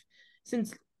 and they've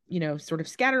since sort of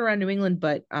scattered around New England,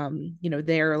 but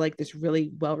they're like this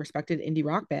really well respected indie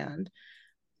rock band.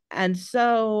 And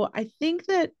so I think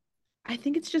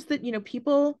it's just that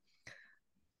people,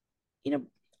 you know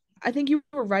I think you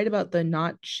were right about the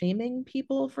not shaming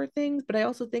people for things, but I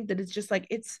also think that it's just like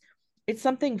it's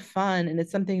something fun, and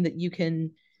it's something that you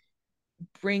can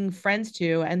bring friends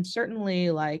to. And certainly,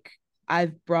 like,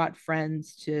 I've brought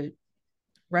friends to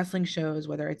wrestling shows,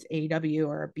 whether it's AEW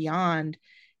or Beyond,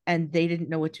 and they didn't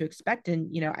know what to expect.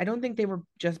 And, I don't think they were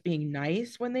just being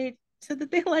nice when they said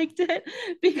that they liked it,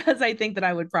 because I think that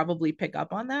I would probably pick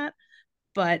up on that.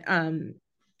 But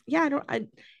yeah,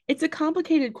 it's a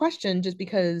complicated question, just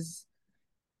because,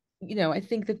 I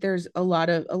think that there's a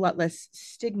lot less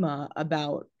stigma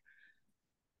about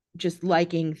just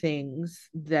liking things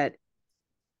that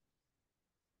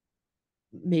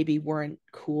maybe weren't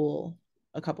cool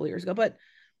a couple of years ago. But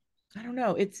I don't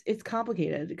know, it's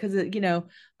complicated because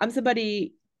I'm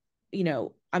somebody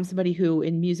I'm somebody who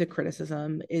in music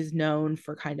criticism is known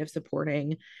for kind of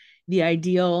supporting the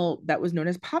ideal that was known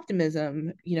as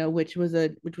poptimism, which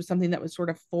was something that was sort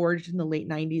of forged in the late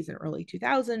 90s and early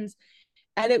 2000s.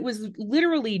 And it was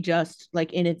literally just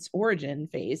like, in its origin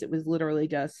phase, it was literally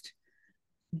just,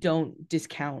 don't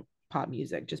discount pop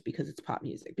music just because it's pop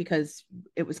music, because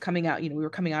it was coming out, we were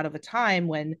coming out of a time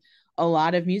when a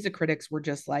lot of music critics were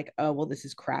just like, oh, well, this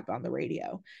is crap on the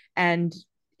radio. And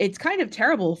it's kind of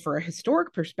terrible for a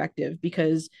historic perspective,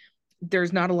 because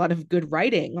there's not a lot of good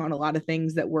writing on a lot of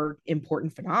things that were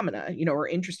important phenomena, or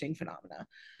interesting phenomena.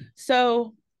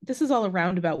 So this is all a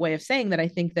roundabout way of saying that I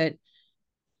think that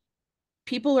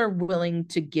people are willing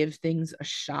to give things a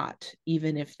shot,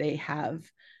 even if they have,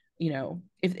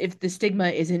 if the stigma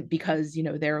isn't because,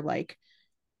 they're like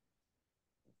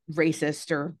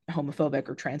racist or homophobic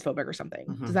or transphobic or something.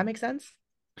 Does that make sense?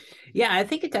 Yeah, I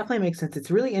think it definitely makes sense. It's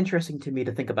really interesting to me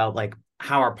to think about like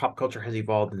how our pop culture has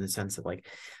evolved, in the sense of like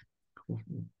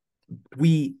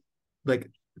we like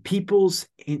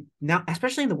now,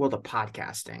 especially in the world of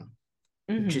podcasting,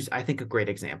 which is, I think, a great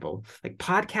example, like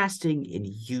podcasting in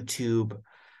YouTube,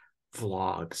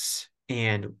 vlogs,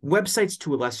 and websites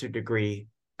to a lesser degree,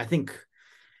 I think.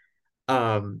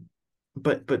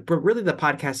 But really the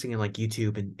podcasting in like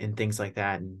YouTube and things like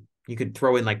that, and you could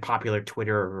throw in like popular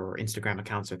Twitter or Instagram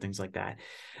accounts or things like that,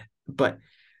 but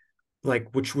like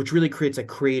which really creates like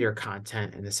creator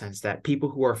content, in the sense that people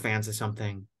who are fans of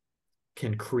something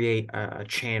can create a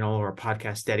channel or a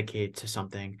podcast dedicated to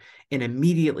something, and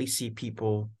immediately see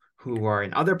people who are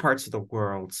in other parts of the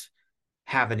world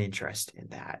have an interest in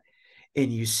that.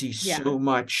 And you see Yeah. so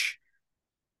much,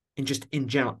 and just in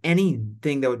general,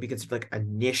 anything that would be considered like a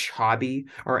niche hobby,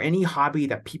 or any hobby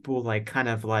that people like kind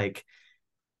of like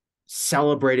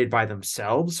celebrated by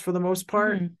themselves for the most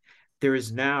part, Mhm. there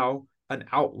is now an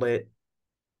outlet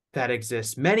that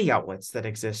exists, many outlets that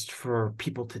exist for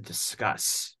people to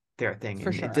discuss their thing. For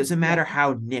And it sure. doesn't matter Yeah.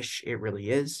 how niche it really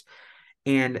is.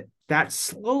 And that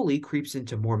slowly creeps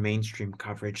into more mainstream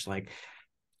coverage. Like,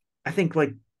 I think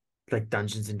like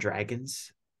Dungeons and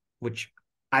Dragons, which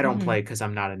I don't Mhm. play because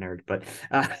I'm not a nerd, but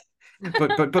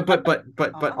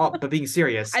being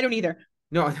serious, I don't either.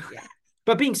 no, Yeah.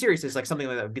 but being serious is like something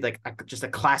like that would be like just a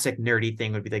classic nerdy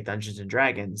thing would be like Dungeons and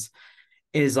Dragons.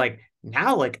 Is like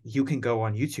now like you can go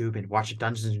on YouTube and watch a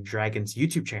Dungeons and Dragons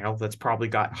YouTube channel that's probably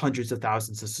got hundreds of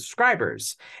thousands of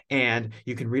subscribers, and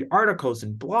you can read articles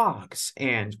and blogs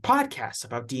and podcasts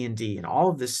about D&D and all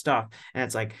of this stuff, and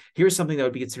it's like here's something that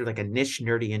would be considered like a niche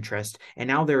nerdy interest, and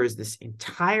now there is this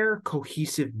entire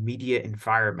cohesive media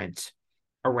environment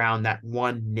around that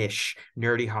one niche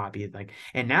nerdy hobby. Like,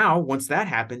 and now once that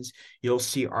happens, you'll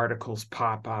see articles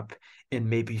pop up in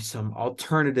maybe some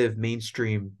alternative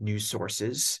mainstream news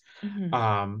sources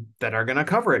Mhm. that are going to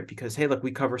cover it because hey, look, we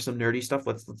cover some nerdy stuff.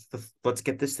 Let's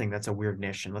get this thing that's a weird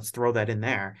niche and let's throw that in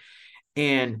there.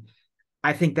 And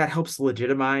I think that helps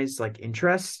legitimize like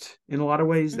interest in a lot of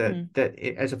ways,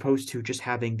 Mhm. as opposed to just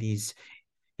having these,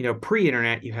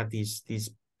 pre-internet, you have these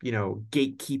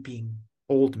gatekeeping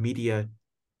old media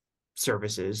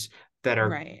services that are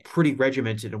Right. pretty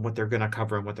regimented in what they're going to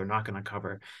cover and what they're not going to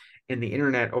cover. And the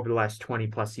internet over the last 20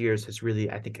 plus years has really,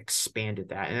 I think, expanded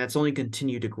that. And that's only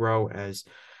continued to grow as,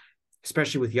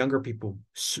 especially with younger people,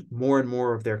 more and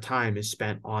more of their time is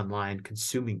spent online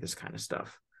consuming this kind of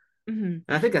stuff. Mhm.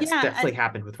 And I think that's Yeah, definitely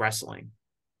happened with wrestling.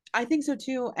 I think so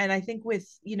too. And I think with,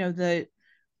 the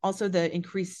also the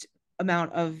increased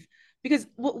amount of, because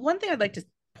one thing I'd like to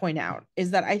point out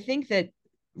is that I think that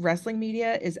wrestling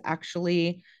media is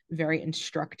actually very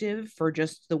instructive for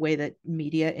just the way that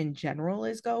media in general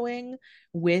is going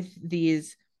with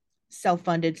these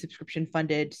self-funded, subscription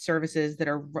funded services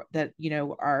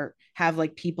that have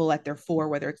like people at their fore,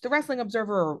 whether it's the Wrestling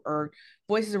Observer or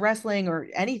Voices of Wrestling or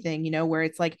anything, where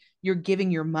it's like you're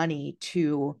giving your money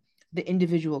to the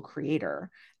individual creator.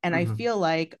 And I Mm-hmm. feel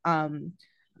like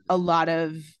a lot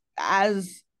of,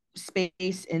 as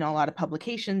space in a lot of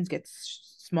publications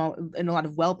gets small, in a lot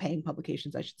of well-paying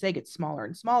publications I should say, gets smaller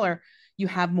and smaller, you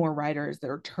have more writers that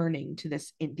are turning to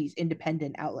these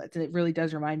independent outlets. And it really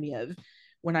does remind me of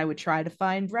when I would try to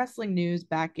find wrestling news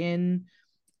back in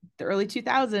the early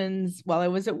 2000s while I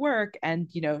was at work, and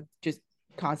just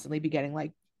constantly be getting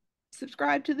like,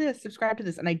 subscribe to this,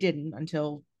 and I didn't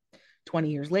until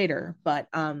 20 years later. But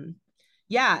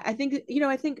yeah, I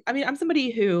mean, I'm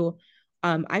somebody who,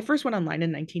 I first went online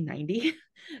in 1990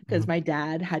 because Mm-hmm. my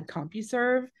dad had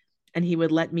CompuServe and he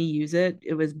would let me use it.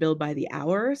 It was billed by the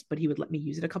hours, but he would let me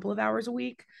use it a couple of hours a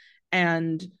week.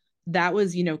 And that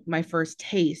was, my first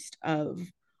taste of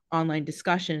online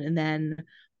discussion. And then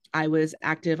I was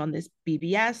active on this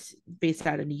BBS based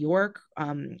out of New York,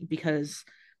 because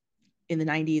in the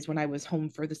 90s when I was home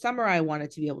for the summer, I wanted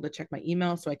to be able to check my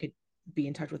email so I could be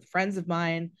in touch with friends of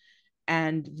mine.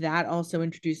 And that also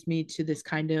introduced me to this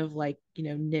kind of like,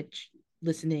 niche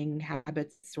listening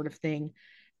habits sort of thing,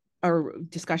 or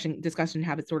discussion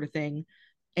habits sort of thing.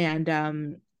 And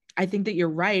I think that you're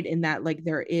right in that like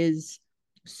there is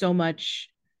so much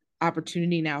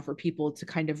opportunity now for people to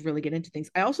kind of really get into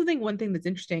things. I also think one thing that's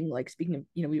interesting, like speaking of,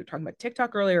 we were talking about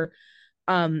TikTok earlier.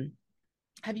 Um,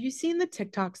 have you seen the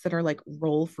TikToks that are like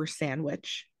roll for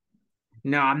sandwich?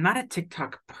 No, I'm not a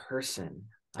TikTok person.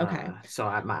 Okay. So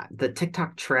the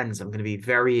TikTok trends, I'm going to be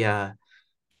very,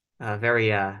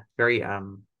 very,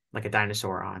 like a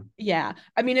dinosaur on. Yeah.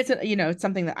 I mean, it's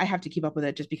something that I have to keep up with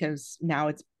it just because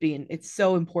now it's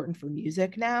so important for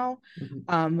music now.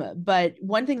 Mhm. But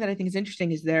one thing that I think is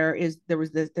interesting is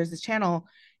there's this channel,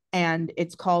 and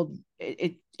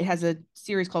it has a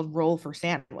series called Roll for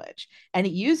Sandwich, and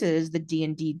it uses the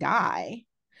D&D die,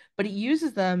 but it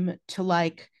uses them to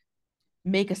like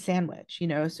make a sandwich,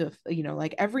 so if,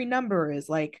 like every number is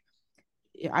like,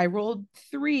 I rolled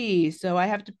 3, so I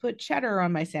have to put cheddar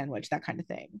on my sandwich, that kind of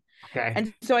thing. Okay.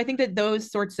 And so I think that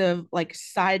those sorts of like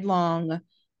sidelong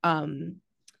um,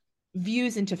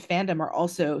 views into fandom are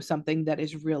also something that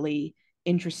is really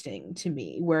interesting to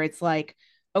me, where it's like,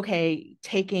 okay,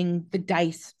 taking the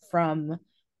dice from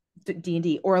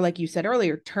D&D, or like you said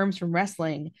earlier, terms from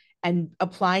wrestling, and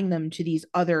applying them to these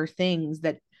other things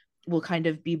that will kind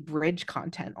of be bridge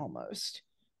content almost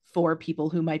for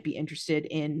people who might be interested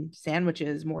in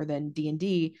sandwiches more than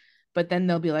D&D. but then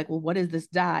they'll be like, well, what is this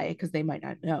dye? Because they might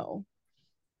not know.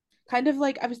 Kind of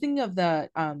like I was thinking of the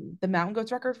Mountain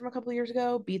Goats record from a couple of years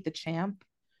ago, Beat the Champ,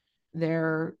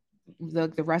 their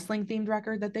the wrestling themed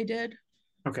record that they did.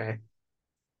 Okay.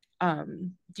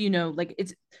 Do you know, like,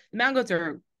 it's the Mountain Goats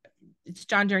are, it's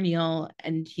John Darnielle,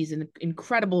 and he's an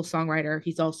incredible songwriter.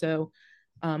 He's also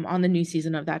on the new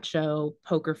season of that show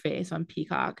Poker Face on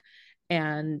Peacock,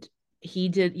 and he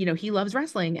did, you know, he loves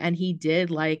wrestling, and he did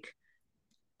like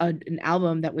an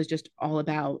album that was just all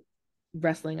about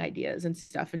wrestling ideas and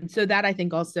stuff. And so that I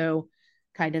think also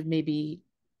kind of maybe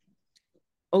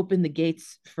opened the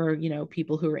gates for, you know,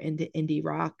 people who are into indie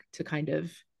rock to kind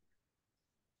of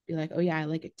be like, oh yeah, I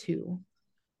like it too.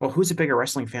 Well, who's a bigger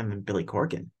wrestling fan than Billy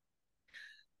Corgan?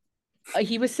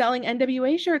 He was selling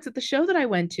NWA shirts at the show that I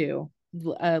went to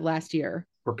last year.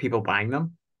 Were people buying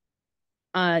them?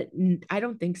 I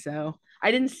don't think so.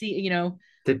 I didn't see, you know,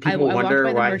 Did I people walked wonder by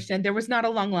the why? merch stand. There was not a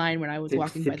long line when I was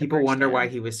walking by Did the people merch wonder why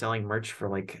stand. he was selling merch for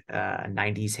like a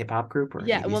 90s hip hop group or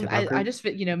Yeah, 80s well, hip hop I group? just,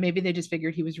 you know, maybe they just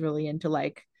figured he was really into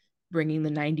like bringing the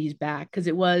 90s back, because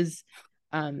it was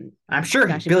I'm sure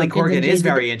Smashing Billy Pumpkins Corgan is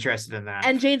very interested in that.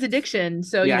 and Jane's Addiction.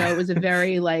 So, you know, Yeah. it was a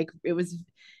very like it was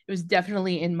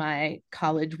definitely in my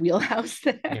college wheelhouse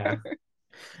Yeah. there.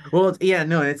 Well, yeah,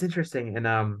 no, it's interesting. And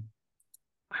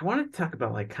I wanted to talk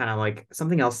about like kind of like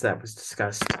something else that was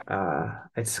discussed. I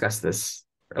discussed this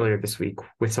earlier this week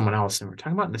with someone else, and we're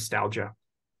talking about nostalgia.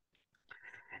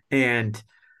 And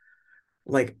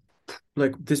like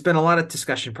there's been a lot of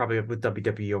discussion probably with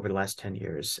WWE over the last 10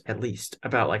 years at least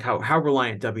about like how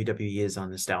reliant WWE is on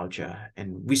nostalgia.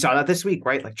 And we saw that this week,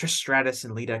 right? Like Trish Stratus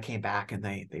and Lita came back and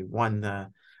they won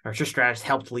or Trish Stratus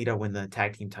helped Lita win the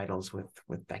tag team titles with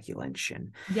Becky Lynch.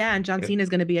 And Yeah, and John Cena is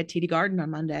going to be at TD Garden on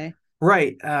Monday.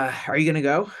 right. Are you gonna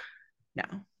go? No.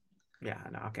 Yeah,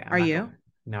 no, okay. I'm Are not you? going.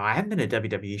 No, I haven't been to a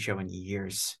WWE show in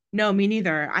years. No, me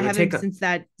neither. I It would haven't take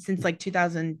a since like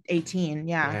 2018.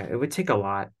 Yeah. yeah, it would take a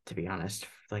lot to be honest.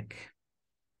 Like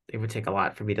it would take a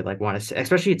lot for me to like want to,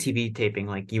 especially a TV taping,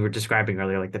 like you were describing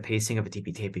earlier. Like the pacing of a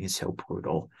TV taping is so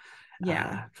brutal,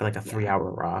 Yeah. for like a Yeah. 3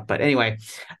 hour Raw. But anyway,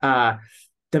 uh,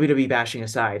 WWE bashing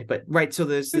aside, but right. So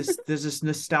there's this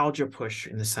nostalgia push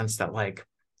in the sense that like,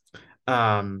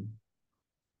 um,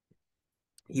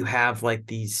 you have like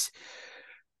these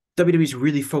WWE's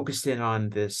really focused in on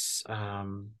this,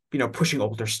 pushing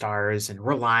older stars and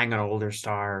relying on older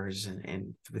stars,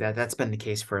 and that's been the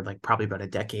case for like probably about a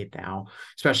decade now,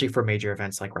 especially for major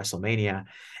events like WrestleMania.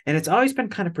 And it's always been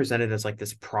kind of presented as like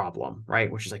this problem,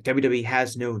 right? Which is like WWE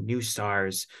has no new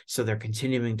stars, so they're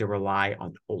continuing to rely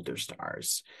on older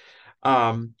stars.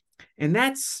 And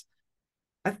there's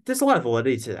a lot of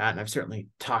validity to that, and I've certainly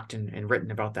talked and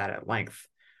written about that at length.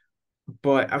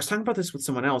 But I was talking about this with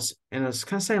someone else, and I was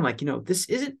kind of saying, like, this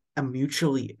isn't a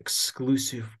mutually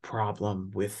exclusive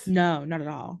problem No, not at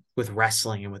all. with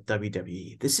wrestling and with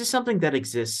WWE. This is something that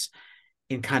exists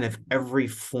in kind of every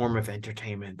form of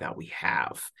entertainment that we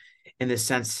have, in the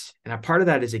sense, and a part of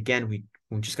that is, again, we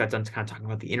just got done kind of talking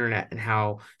about the internet and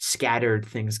how scattered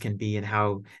things can be and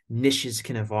how niches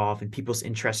can evolve and people's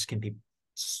interests can be,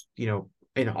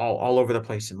 in all over the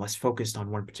place and less focused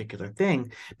on one particular thing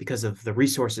because of the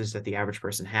resources that the average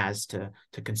person has to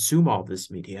consume all this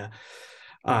media.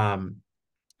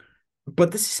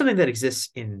 But this is something that exists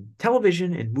in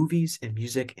television and movies and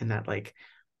music, and that like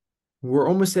we're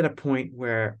almost at a point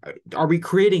where are we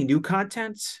creating new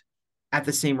content at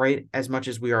the same rate as much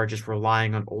as we are just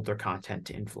relying on older content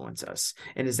to influence us?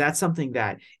 And is that something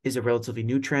that is a relatively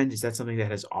new trend? Is that something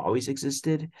that has always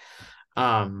existed?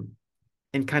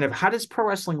 And kind of how does pro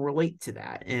wrestling relate to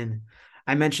that? And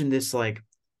I mentioned this, like,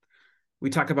 we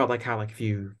talk about like how, like, if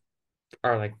you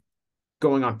are like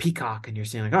going on Peacock and you're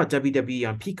saying like, oh, WWE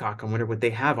on Peacock, I wonder what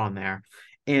they have on there.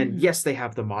 And yes, they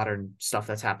have the modern stuff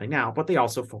that's happening now, but they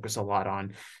also focus a lot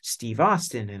on Steve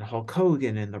Austin and Hulk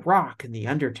Hogan and The Rock and The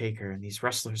Undertaker and these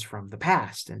wrestlers from the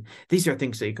past. And these are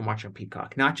things that you can watch on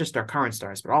Peacock, not just our current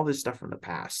stars, but all this stuff from the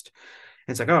past.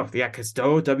 And it's like, oh yeah, because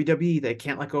WWE, they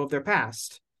can't let go of their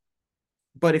past.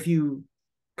 But if you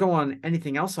go on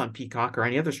anything else on Peacock or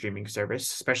any other streaming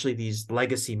service, especially these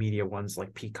legacy media ones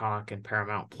like Peacock and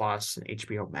Paramount Plus and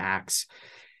HBO Max,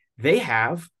 they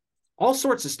have all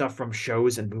sorts of stuff from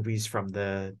shows and movies from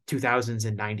the 2000s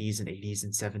and 90s and 80s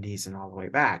and 70s and all the way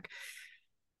back.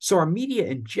 So our media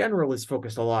in general is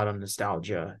focused a lot on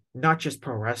nostalgia, not just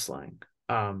pro wrestling.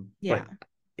 But and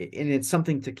it's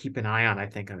something to keep an eye on, I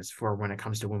think, as for when it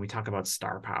comes to when we talk about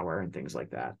star power and things like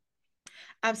that.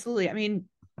 Absolutely. I mean,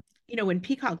 when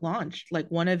Peacock launched, like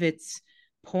one of its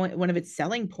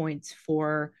selling points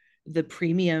for the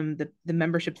premium, the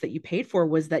memberships that you paid for,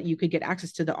 was that you could get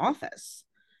access to The Office.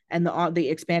 and the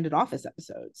expanded Office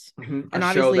episodes. Mm-hmm. And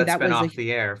a show obviously that's that been was off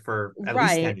the air for at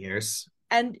least 10 right. years.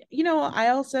 And I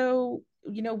also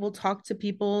will talk to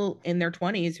people in their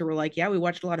 20s who were like, yeah, we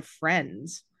watched a lot of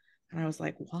Friends, and I was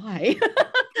like, why?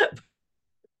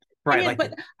 Right, I mean, like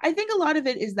but I think a lot of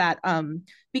it is that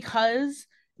because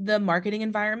the marketing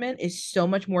environment is so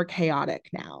much more chaotic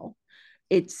now.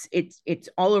 It's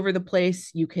all over the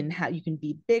place. You can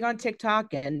be big on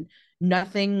TikTok and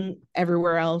nothing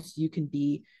everywhere else. You can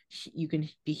be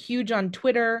huge on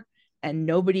Twitter and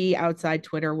nobody outside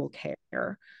Twitter will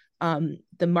care.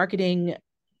 The marketing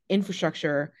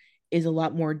infrastructure is a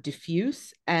lot more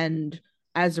diffuse, and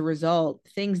as a result,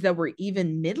 things that were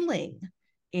even middling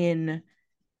in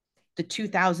the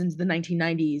 2000s, the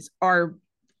 1990s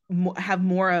have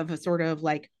more of a sort of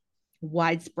like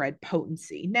widespread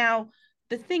potency. Now,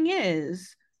 the thing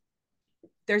is,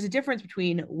 there's a difference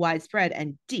between widespread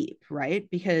and deep, right?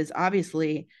 Because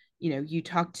obviously, you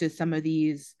talk to some of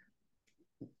these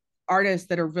artists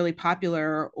that are really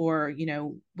popular, or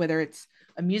whether it's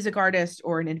a music artist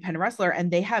or an independent wrestler,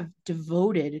 and they have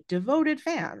devoted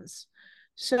fans.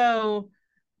 So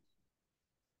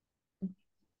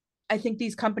I think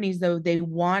these companies, though, they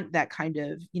want that kind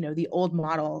of, the old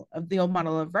model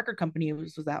of record company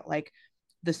was that like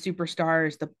the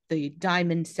superstars, the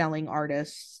diamond selling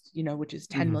artists, which is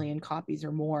 10 million copies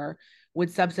or more,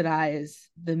 would subsidize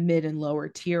the mid and lower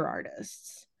tier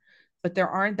artists. But there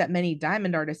aren't that many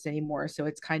diamond artists anymore. So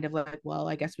it's kind of like, well,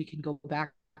 I guess we can go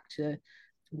back to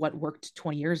what worked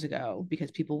 20 years ago because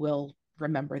people will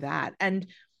remember that. And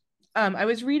I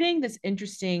was reading this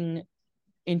interesting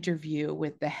interview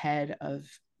with the head of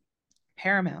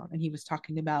Paramount, and he was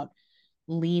talking about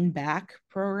lean back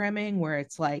programming, where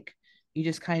it's like you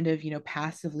just kind of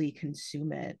passively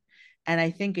consume it. And I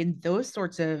think in those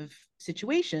sorts of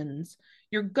situations,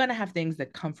 you're going to have things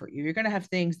that comfort you. You're going to have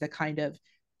things that kind of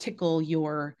tickle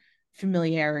your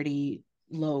familiarity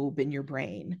lobe in your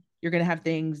brain. You're going to have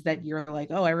things that you're like,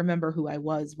 oh, I remember who I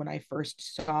was when I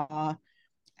first saw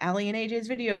Ali and AJ's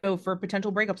video for a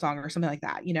potential breakup song or something like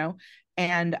that,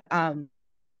 And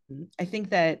I think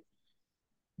that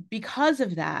because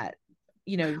of that,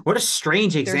 what a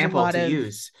strange example to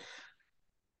use.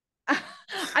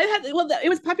 It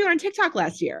was popular on TikTok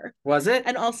last year. Was it?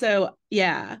 And also,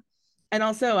 yeah. And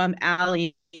also,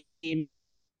 Ali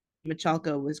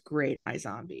Michalko was great.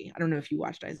 iZombie. I don't know if you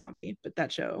watched iZombie, but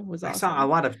that show was awesome. I saw a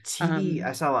lot of TV.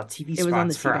 I saw a lot of TV it was on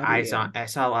the spots for CW. I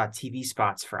saw a lot of TV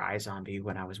spots for iZombie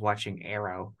when I was watching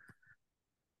Arrow.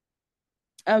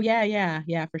 Oh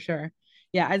yeah, for sure.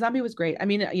 Yeah, iZombie was great. I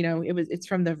mean, it's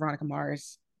from the Veronica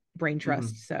Mars brain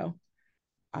trust, so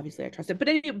obviously I trust it. But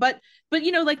anyway, but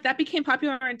like that became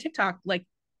popular on TikTok. Like,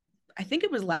 I think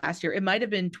it was last year. It might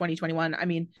have been 2021. I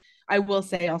mean, I will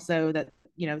say also that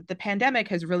the pandemic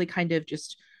has really kind of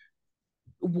just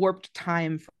warped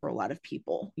time for a lot of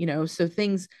people. So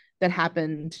things that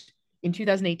happened in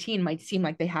 2018 might seem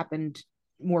like they happened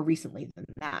more recently than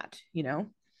that.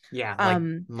 Yeah,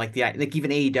 like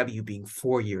even AEW being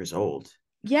 4 years old.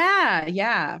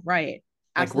 Yeah, right.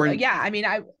 Absolutely. Like yeah, I mean,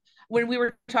 when we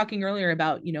were talking earlier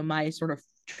about my sort of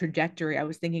trajectory, I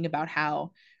was thinking about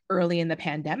how early in the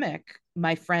pandemic,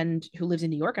 my friend who lives in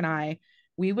New York and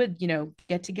we would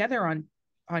get together on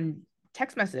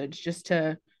text message just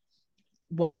to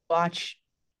watch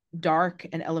Dark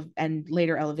and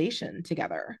later Elevation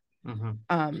together.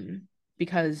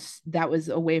 Because that was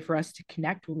a way for us to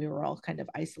connect when we were all kind of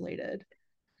isolated.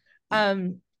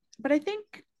 But I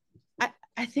think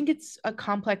it's a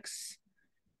complex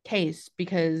case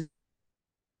because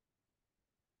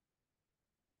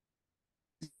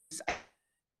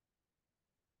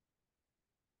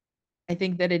I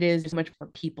think that it is much more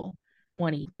people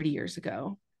 20, 30 years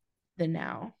ago than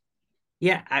now.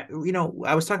 Yeah, I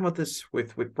was talking about this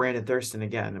with Brandon Thurston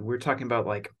again, and we were talking about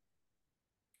like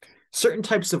certain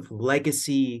types of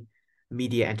legacy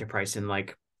media enterprise, and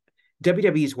like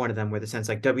WWE is one of them, where the sense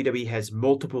like WWE has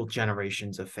multiple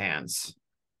generations of fans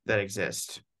that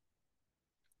exist.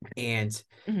 And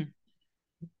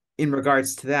in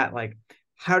regards to that, like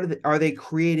are they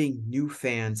creating new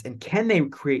fans, and can they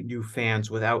create new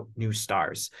fans without new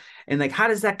stars? And like how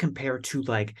does that compare to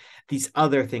like these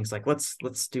other things? Like let's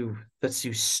do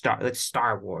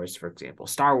Star Wars, for example.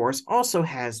 Star Wars also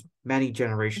has many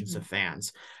generations of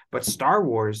fans, but Star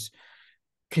Wars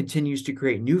continues to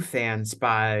create new fans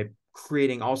by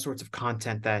creating all sorts of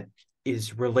content that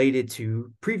is related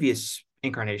to previous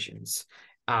incarnations.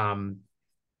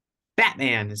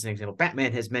 Batman is an example.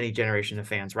 Batman has many generations of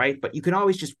fans, right? But you can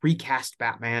always just recast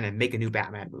Batman and make a new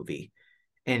Batman movie.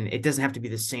 And it doesn't have to be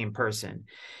the same person.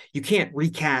 You can't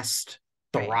recast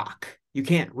The Rock. You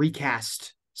can't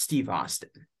recast Steve Austin.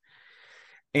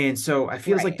 And so I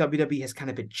feels like Right. WWE has kind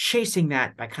of been chasing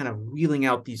that by kind of wheeling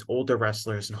out these older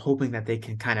wrestlers and hoping that they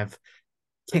can kind of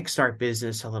kickstart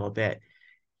business a little bit,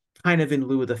 kind of in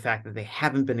lieu of the fact that they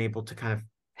haven't been able to kind of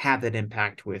have that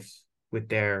impact with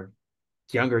their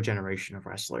younger generation of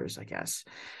wrestlers, I guess.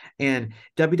 And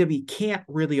WWE can't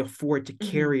really afford to Mhm.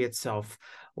 carry itself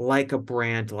like a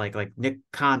brand like Nick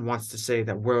Khan wants to say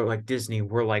that we're like Disney,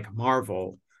 we're like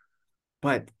Marvel,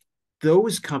 but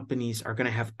those companies are going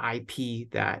to have IP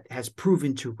that has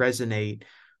proven to resonate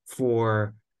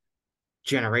for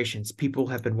generations. People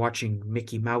have been watching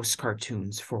Mickey Mouse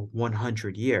cartoons for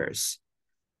 100 years.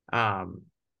 Um,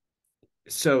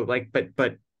 so like,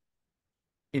 but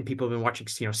and people have been watching,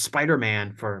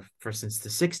 Spider-Man for since the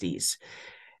 60s.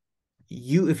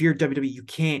 If you're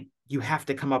WWE, you have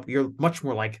to come up, you're much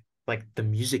more like the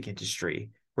music industry,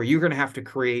 where you're going to have to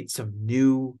create some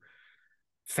new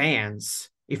fans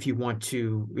if you want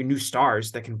to, new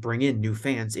stars that can bring in new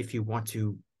fans if you want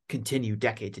to continue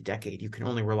decade to decade. You can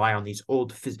only rely on these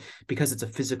because it's a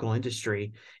physical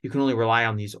industry. You can only rely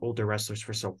on these older wrestlers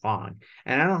for so long.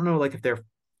 And I don't know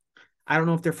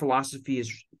if their philosophy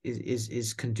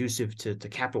is conducive to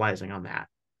capitalizing on that.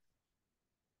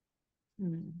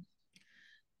 Hmm.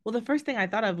 Well, the first thing I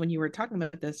thought of when you were talking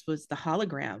about this was the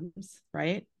holograms,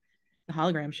 right? The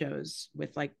hologram shows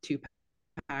with like Tupac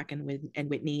and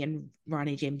Whitney and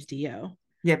Ronnie James Dio.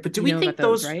 Yeah, but You know about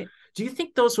those, right? do you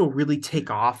think those will really take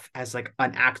off as like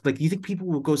an act? Like, do you think people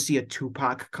will go see a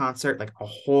Tupac concert, like a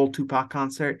whole Tupac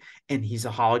concert, and he's a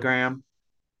hologram?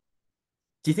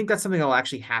 Do you think that's something that'll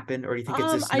actually happen, or do you think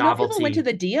it's this I know people went to novelty?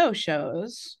 the Dio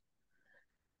shows.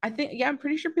 I think, yeah, I'm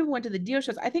pretty sure people went to the Dio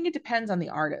shows. I think it depends on the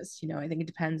artist. I think it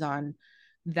depends on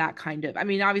that kind of. I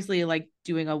mean, obviously, like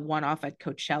doing a one-off at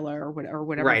Coachella or whatever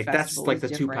Right, that's festival like is the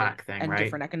different Tupac thing, and right?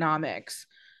 different economics.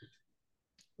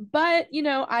 But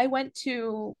I went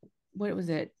to, what was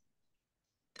it,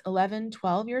 11,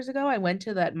 12 years ago? I went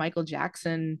to that Michael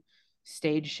Jackson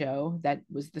stage show that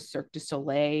was the Cirque du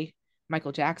Soleil.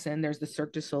 Michael Jackson. There's the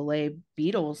Cirque du Soleil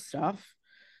Beatles stuff.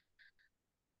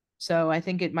 So I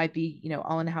think it might be,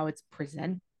 all in how it's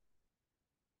presented.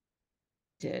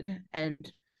 And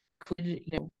could,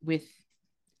 with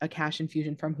a cash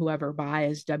infusion from whoever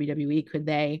buys WWE, could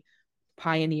they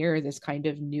pioneer this kind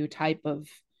of new type of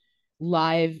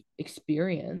live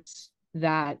experience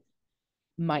that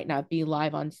might not be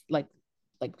live on, like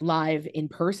live in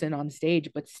person on stage,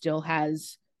 but still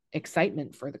has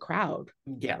excitement for the crowd?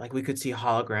 Yeah, like we could see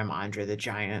hologram Andre the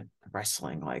Giant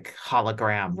wrestling, like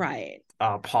hologram Right.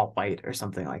 Paul White or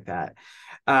something like that.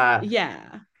 Uh,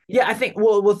 Yeah. yeah, I Yeah. think,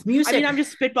 well, with I mean, music, I'm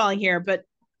just spitballing here, but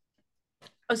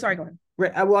oh, sorry, go on.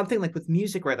 right? Well, I'm thinking like with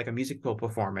music, right? Like a musical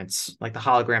performance, like the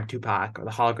hologram Tupac or the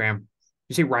hologram.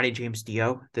 You say Ronnie James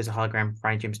Dio? There's a hologram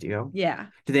Ronnie James Dio. Yeah.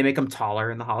 Do they make him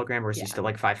taller in the hologram, or is he Yeah. still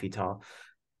like 5 feet tall?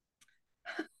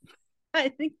 I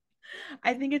think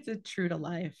I think it's a true to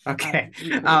life Okay,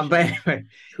 but recreation of anyway,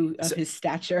 who of so his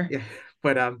stature. yeah,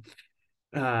 but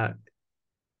uh,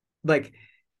 like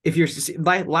if you're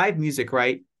live music,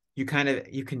 right? You kind of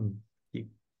you can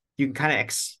kind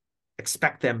of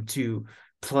expect them to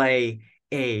play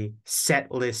a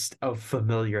set list of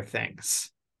familiar things,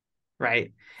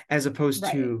 right? As opposed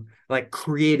Right. to like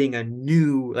creating a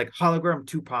new, like hologram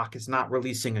Tupac is not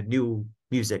releasing a new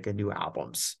music and new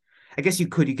albums. I guess you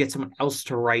get someone else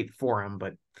to write for him,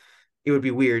 but it would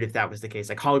be weird if that was the case.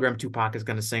 Like hologram Tupac is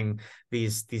going to sing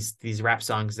these rap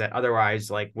songs that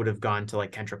otherwise like would have gone to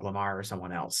like Kendrick Lamar or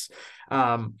someone else.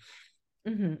 Um,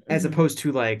 Mm-hmm, as mm-hmm. opposed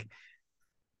to like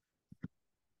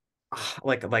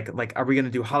are we going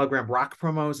to do hologram rock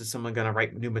promos? Is someone going to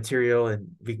write new material and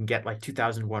we can get like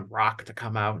 2001 rock to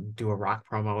come out and do a rock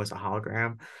promo as a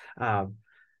hologram? um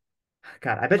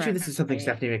God, I bet you this is something Right.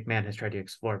 Stephanie McMahon has tried to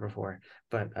explore before,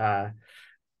 but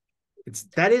it's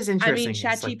that is I mean, interesting.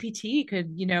 It's like, ChatGPT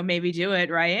could, maybe do it,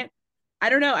 right? I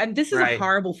don't know. And this is a right,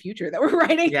 horrible future that we're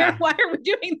writing here. yeah, Why are we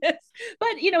doing this? But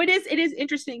it is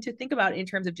interesting to think about in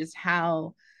terms of just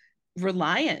how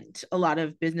reliant a lot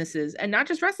of businesses, and not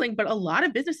just wrestling, but a lot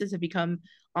of businesses have become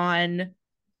on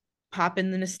pop in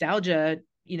the nostalgia,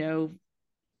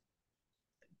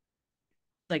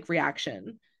 like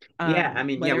reaction. yeah. I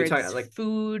mean, yeah, Whether we talk it's like,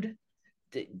 food,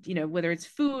 whether it's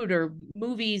food or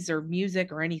movies or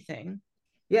music or anything.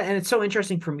 yeah, and it's so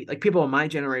interesting for me, like people in my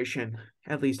generation,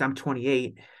 at least I'm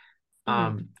 28. Mm,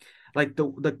 um like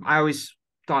the I always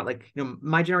thought like,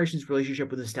 my generation's relationship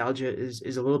with nostalgia is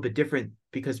a little bit different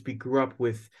because we grew up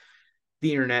with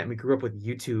the internet and we grew up with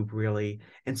YouTube, really,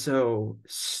 and so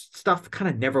stuff kind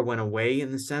of never went away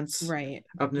in the sense right.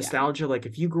 of Yeah. nostalgia. Like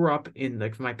if you grew up in,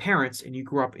 like, my parents, and you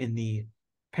grew up in the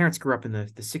parents grew up in the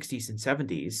 60s and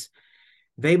 70s,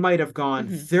 they might have gone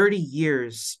Mhm. 30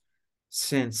 years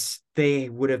since they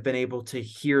would have been able to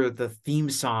hear the theme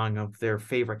song of their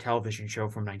favorite television show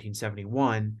from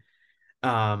 1971,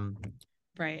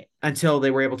 Right. until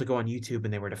they were able to go on YouTube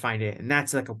and they were to find it. And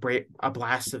that's like a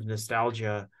blast of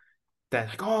nostalgia that,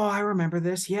 like, oh, I remember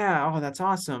this. Yeah. Oh, that's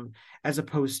awesome. As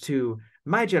opposed to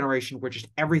my generation, where just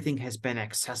everything has been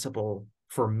accessible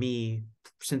for me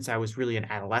since I was really an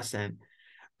adolescent,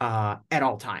 at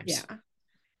all times. Yeah.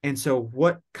 And so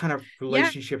what kind of Yeah.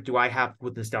 relationship do I have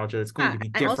with nostalgia that's going to be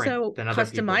And different also than other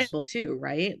people's? customizable too,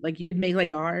 right? Like you can make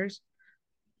like ours.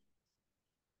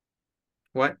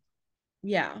 What?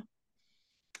 Yeah.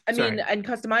 I mean, Sorry. and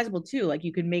customizable too. Like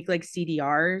you could make like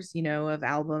CDRs, of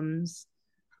albums.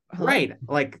 Hello? Right.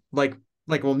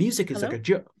 Well, music is like a Hello?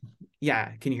 joke.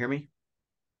 Yeah. Can you hear me?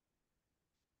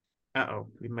 Uh-oh.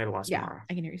 We might have lost Yeah, Maura.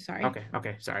 I can hear you. Sorry. Okay.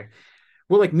 Okay. Sorry.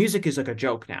 Well, like music is like a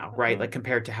joke now, right? Uh-oh. Like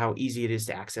compared to how easy it is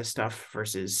to access stuff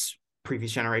versus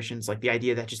previous generations. Like the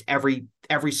idea that just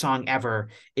every song ever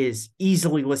is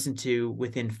easily listened to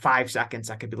within 5 seconds.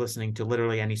 I could be listening to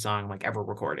literally any song like ever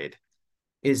recorded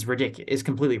is ridiculous. Is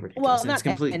completely ridiculous, Well, and it's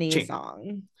not completely any changed.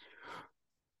 song,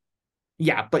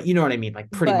 Yeah, but you know what I mean.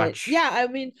 Like pretty but much. yeah, I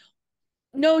mean,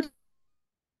 no,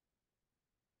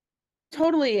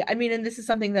 totally. I mean, and this is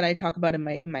something that I talk about in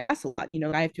my class a lot.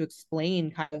 I have to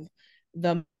explain kind of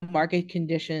the market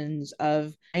conditions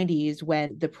of 90s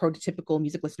when the prototypical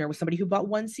music listener was somebody who bought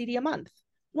one CD a month.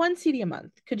 One CD a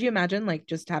month. Could you imagine like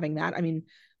just having that? I mean,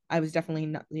 I was definitely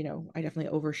not, I definitely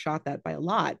overshot that by a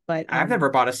lot, but I've never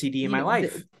bought a CD in my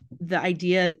life. the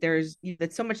idea there's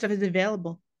that so much stuff is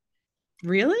available.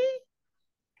 Really?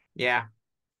 Yeah,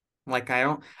 like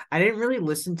I didn't really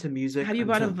listen to music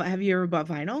until Have you ever bought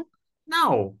vinyl?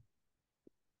 no,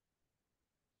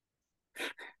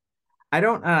 I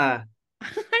don't. I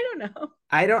don't know.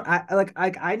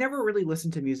 I never really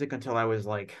listened to music until I was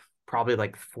like probably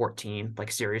like 14,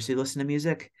 like seriously listen to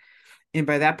music. And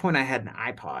by that point I had an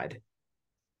iPod.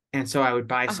 And so I would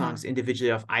buy Uh-huh. songs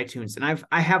individually off iTunes. And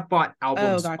I have bought Oh,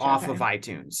 albums gotcha. off of Okay.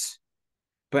 iTunes,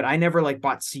 but I never like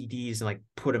bought CDs and like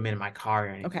put them in my car or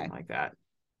anything Okay. like that.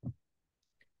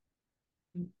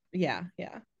 Yeah,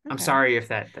 yeah. I'm Okay. sorry if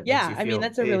that makes Yeah, you I mean feel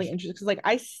that's a really aged. interesting because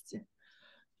like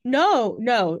no,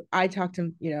 no, I talk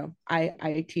to,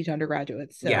 I teach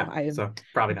undergraduates, so Yeah, I so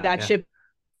probably not. that Yeah. ship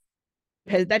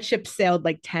that ship sailed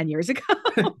like 10 years ago.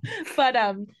 But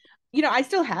I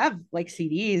still have like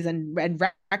CDs and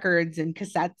records and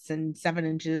cassettes and 7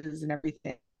 inches and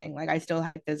everything. Like I still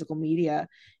have physical media,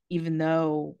 even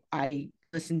though I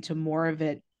listen to more of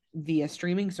it via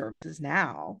streaming services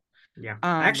now. Yeah.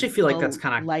 I actually feel like that's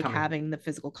Still kind of like coming. having the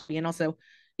physical copy, and also,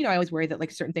 I always worry that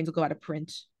like certain things will go out of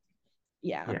print.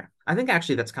 Yeah. Yeah, I think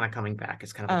actually that's kind of coming back.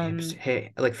 It's kind of like a hipster. Um,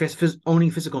 Hey, like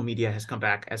owning physical media has come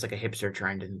back as like a hipster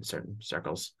trend in certain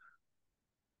circles.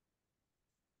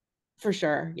 for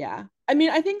sure. Yeah. I mean,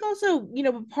 I think also,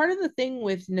 part of the thing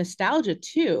with nostalgia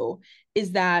too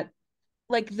is that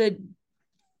like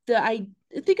I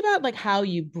think about like how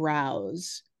you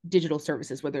browse digital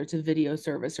services, whether it's a video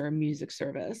service or a music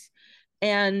service,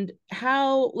 and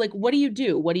how like what do you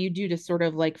do to sort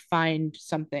of like find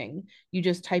something? You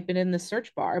just type it in the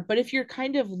search bar. But if you're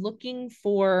kind of looking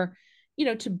for,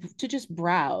 to just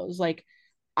browse, like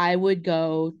I would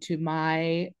go to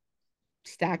my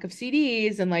stack of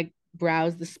CDs and like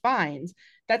browse the spines.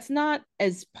 That's not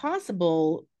as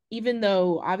possible, even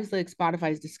though obviously like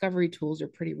Spotify's discovery tools are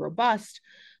pretty robust,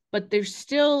 but they're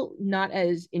still not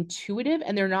as intuitive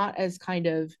and they're not as kind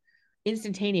of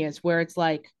instantaneous where it's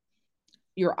like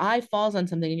your eye falls on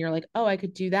something and you're like, oh, I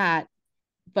could do that.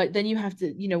 But then you have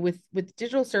to, with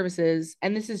digital services,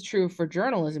 and this is true for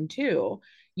journalism too,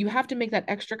 you have to make that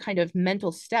extra kind of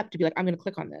mental step to be like, I'm going to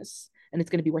click on this and it's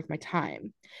going to be worth my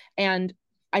time. And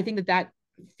I think that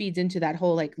feeds into that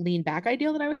whole like lean back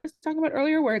ideal that I was talking about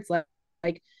earlier, where it's like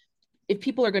if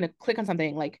people are going to click on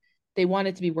something, like they want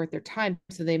it to be worth their time,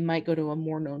 so they might go to a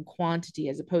more known quantity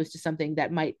as opposed to something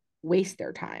that might waste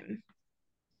their time.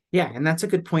 Yeah, and that's a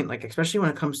good point. Like especially when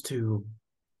it comes to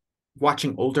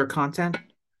watching older content,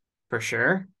 for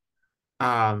sure.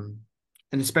 Um,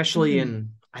 and especially Mm-hmm. in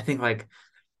I think like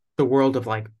the world of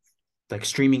like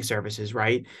streaming services,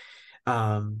 right?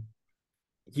 Um,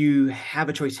 you have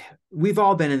a choice. We've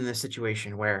all been in this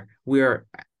situation where we're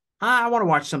I want to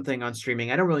watch something on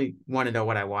streaming. I don't really want to know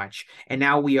what I watch. And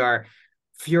now we are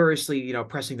furiously,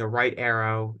 pressing the right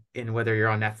arrow in whether you're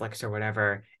on Netflix or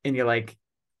whatever. And you're like,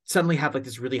 suddenly have like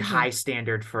this really Mm-hmm. high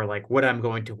standard for like what I'm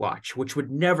going to watch, which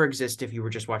would never exist if you were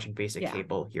just watching basic Yeah.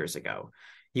 cable years ago.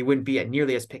 You wouldn't be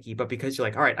nearly as picky, but because you're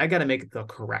like, all right, I got to make the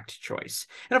correct choice.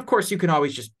 And of course, you can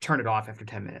always just turn it off after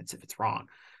 10 minutes if it's wrong.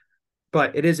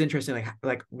 But it is interesting,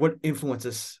 like what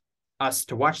influences us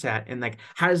to watch that, and like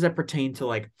how does that pertain to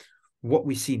like what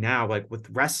we see now, like with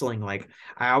wrestling? Like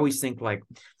I always think like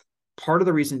part of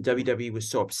the reason WWE was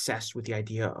so obsessed with the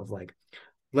idea of like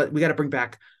we got to bring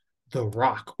back The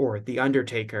Rock or The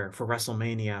Undertaker for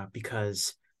WrestleMania,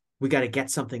 because we got to get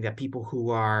something that people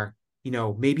who are,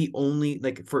 maybe only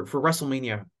like for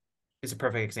WrestleMania is a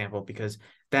perfect example, because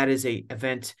that is a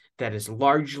event that is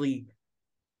largely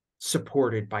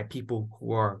supported by people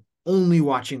who are only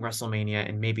watching WrestleMania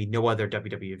and maybe no other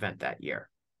WWE event that year.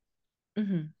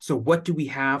 Mm-hmm. So what do we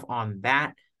have on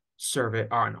that service,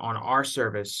 on our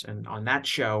service and on that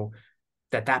show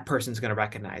that person's going to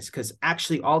recognize? Because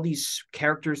actually all these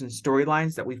characters and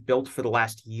storylines that we've built for the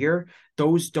last year,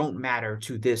 those don't matter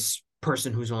to this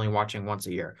person who's only watching once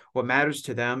a year. What matters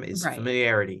to them is Right.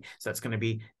 familiarity. So it's going to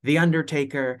be The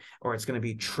Undertaker, or it's going to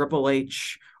be Triple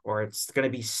H, or it's going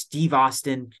to be Steve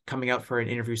Austin coming out for an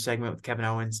interview segment with Kevin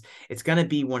Owens. It's going to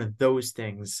be one of those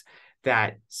things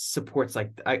that supports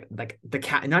like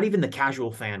the not even the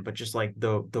casual fan, but just like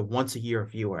the once a year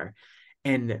viewer.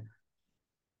 And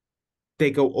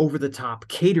they go over the top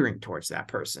catering towards that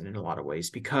person in a lot of ways,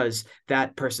 because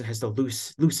that person has the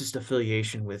loosest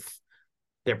affiliation with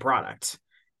their product,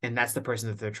 and that's the person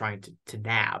that they're trying to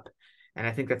nab. And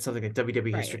I think that's something that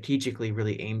WWE has strategically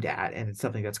really aimed at, and it's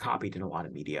something that's copied in a lot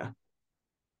of media.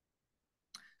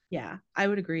 Yeah, I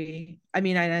would agree. I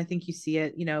mean, I think you see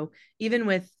it, even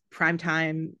with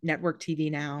primetime network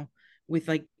TV now, with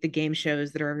like the game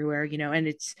shows that are everywhere, and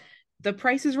it's The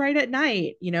Price is Right at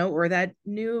night, or that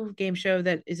new game show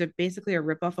that is basically a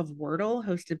ripoff of Wordle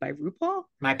hosted by RuPaul.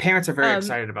 My parents are very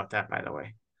excited about that, by the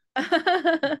way.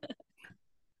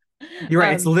 You're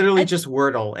right. It's literally just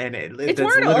Wordle, and that's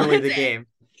Wordle. Literally the game.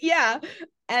 Yeah.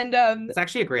 And it's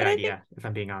actually a great idea, if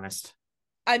I'm being honest.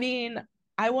 I mean,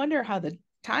 I wonder how the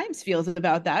Times feels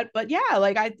about that, but yeah,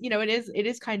 like it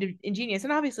is kind of ingenious.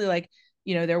 And obviously, like,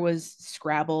 there was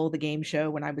Scrabble, the game show,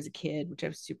 when I was a kid, which I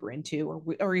was super into,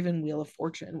 or even Wheel of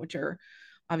Fortune, which are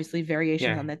obviously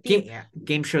variations on that theme.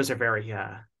 Game shows are very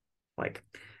like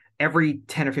every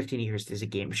 10 or 15 years there's a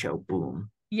game show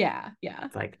boom. Yeah.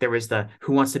 Like there was the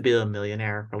Who Wants to Be a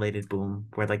Millionaire related boom,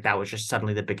 where like that was just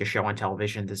suddenly the biggest show on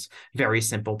television. This very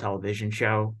simple television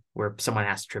show where someone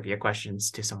asked trivia questions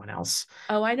to someone else.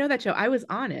 Oh, I know that show. I was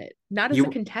on it, not as a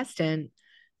contestant,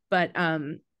 but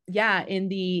yeah, in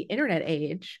the internet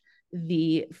age,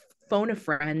 the phone a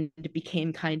friend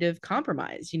became kind of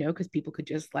compromised, because people could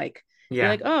just like be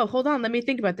like, oh, hold on, let me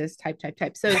think about this, type.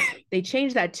 So they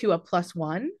changed that to a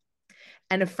 +1.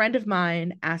 And a friend of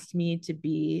mine asked me to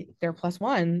be their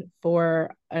 +1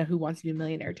 for a Who Wants to Be a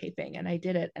Millionaire taping. And I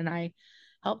did it. And I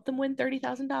helped them win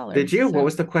 $30,000. Did you? So, what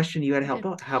was the question you had to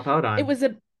help out on? It was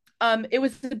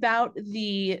about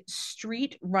the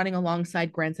street running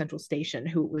alongside Grand Central Station,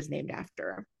 who it was named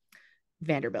after.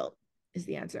 Vanderbilt is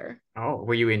the answer. Oh,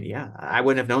 were you in? Yeah, I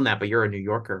wouldn't have known that, but you're a New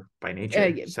Yorker by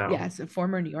nature. So yes, a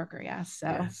former New Yorker. Yes.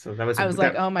 So that was. I was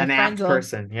like, oh, my friends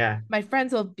person. Yeah. My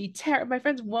friends will be my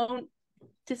friends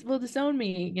will disown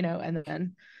me, and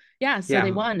then so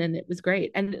they won, and it was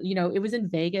great. And it was in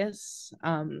Vegas,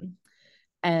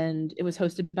 and it was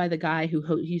hosted by the guy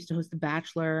who used to host The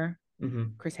Bachelor,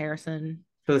 Chris Harrison.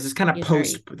 So this is kind of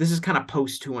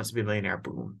post Who Wants to Be a Millionaire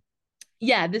boom.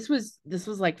 Yeah, this was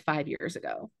like 5 years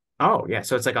ago. Oh yeah,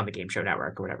 so it's like on the Game Show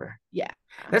Network or whatever. Yeah,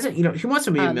 that's it. Who Wants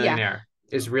to Be a Millionaire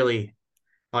is really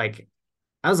like,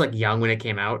 I was like young when it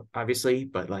came out, obviously,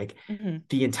 but like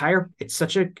the entire,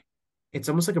 it's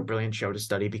almost like a brilliant show to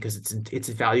study, because its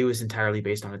value is entirely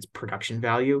based on its production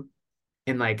value,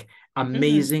 and like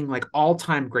amazing, like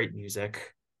all-time great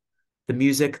music. The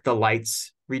music, the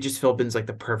lights, Regis Philbin's like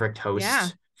the perfect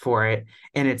host for it.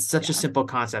 And it's such a simple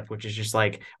concept, which is just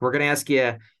like, we're going to ask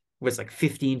you what's like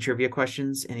 15 trivia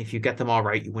questions, and if you get them all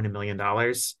right, you win $1 million.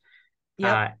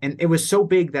 And it was so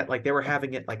big that like they were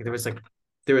having it, like there was like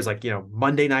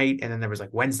Monday night, and then there was like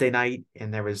Wednesday night,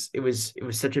 and it was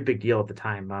such a big deal at the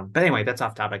time. But anyway, that's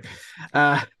off topic.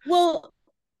 Well,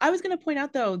 I was going to point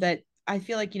out though that I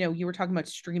feel like you were talking about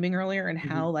streaming earlier, and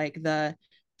how like the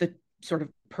sort of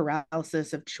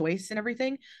paralysis of choice and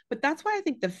everything, but that's why I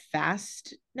think the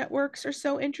fast networks are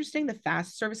so interesting. The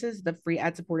fast services, the free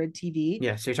ad-supported TV.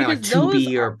 Yeah, so you're talking like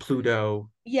Tubi or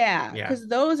Pluto. Yeah, because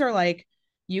those are like,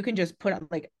 you can just put on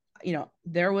like,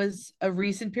 there was a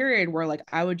recent period where like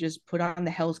I would just put on the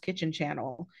Hell's Kitchen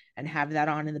channel and have that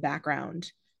on in the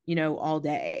background, all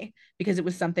day, because it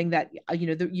was something that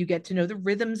you get to know the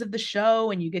rhythms of the show,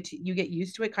 and you get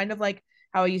used to it, kind of like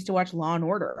how I used to watch Law and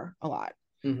Order a lot.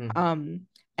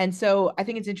 And so I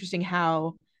think it's interesting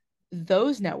how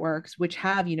those networks, which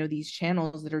have these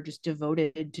channels that are just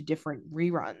devoted to different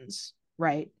reruns,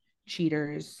 right?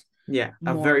 Cheaters, Yeah,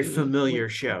 of very Maury, familiar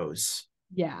with shows.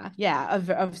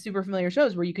 of super familiar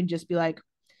shows where you can just be like,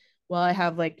 well, I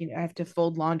have like, I have to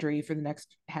fold laundry for the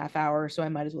next half hour, so I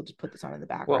might as well just put this on in the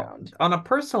Well, background. on a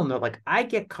personal note, like I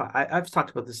get caught. I've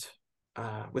talked about this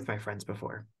with my friends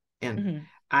before, and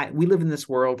Mm-hmm. we live in this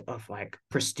world of like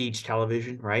prestige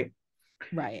television, right?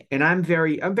 Right. And I'm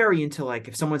very into like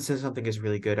if someone says something is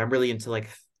really good, I'm really into like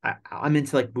I'm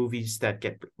into like movies that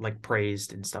get like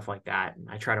praised and stuff like that. And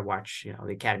I try to watch,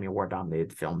 the Academy Award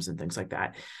nominated films and things like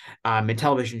that. And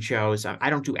television shows,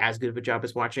 I don't do as good of a job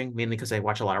as watching, mainly because I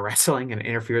watch a lot of wrestling and it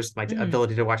interferes with my Mm-hmm.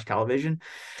 ability to watch television.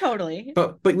 Totally.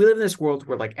 But we live in this world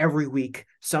where like every week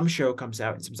some show comes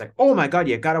out and someone's like, oh my God,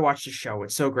 you gotta watch this show.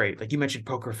 It's so great. Like you mentioned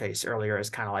Poker Face earlier as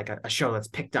kind of like a show that's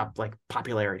picked up like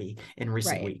popularity in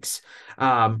recent Right. weeks.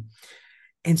 Um,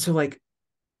 and so like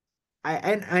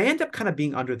I end up kind of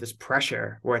being under this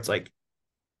pressure where it's like,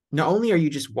 not only are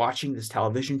you just watching this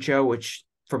television show, which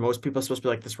for most people is supposed to be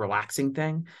like this relaxing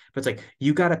thing, but it's like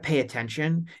you got to pay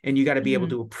attention and you got to be able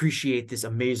Mm-hmm. to appreciate this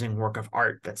amazing work of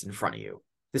art that's in front of you.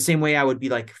 The same way I would be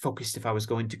like focused if I was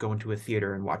going to go into a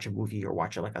theater and watch a movie or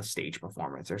watch like a stage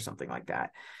performance or something like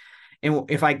that.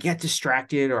 And if I get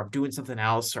distracted or I'm doing something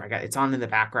else or it's on in the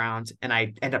background and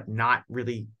I end up not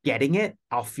really getting it,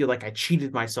 I'll feel like I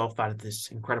cheated myself out of this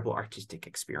incredible artistic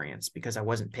experience because I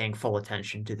wasn't paying full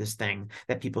attention to this thing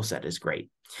that people said is great.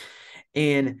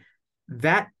 And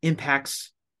that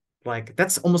impacts, like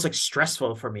that's almost like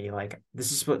stressful for me. Like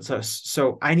this is what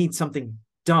so I need something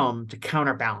dumb to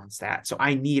counterbalance that. So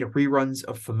I need reruns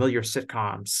of familiar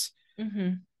sitcoms Mm-hmm.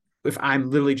 if I'm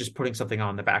literally just putting something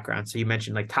on in the background. So you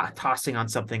mentioned like tossing on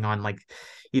something on like,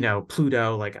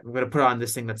 Pluto. Like I'm going to put on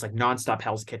this thing that's like nonstop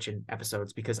Hell's Kitchen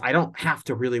episodes because I don't have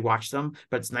to really watch them,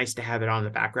 but it's nice to have it on in the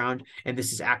background. And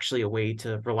this is actually a way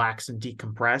to relax and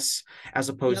decompress as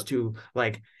opposed Yep. to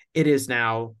like it is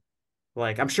now.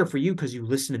 Like I'm sure for you, because you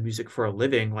listen to music for a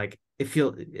living, like the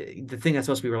thing that's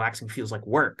supposed to be relaxing feels like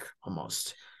work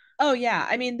almost. Oh yeah.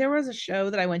 I mean, there was a show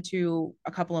that I went to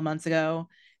a couple of months ago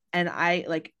and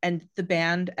the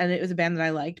band, and it was a band that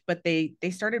I liked, but they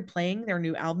started playing their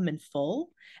new album in full,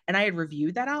 and I had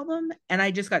reviewed that album and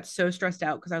I just got so stressed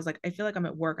out because I was like, I feel like I'm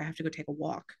at work. I have to go take a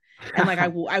walk. And like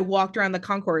I walked around the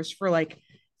concourse for like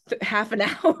half an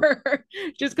hour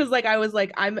just because like I was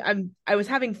like I was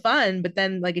having fun, but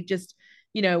then like it just,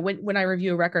 when I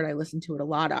review a record I listen to it a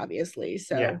lot, obviously, Yeah.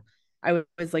 so I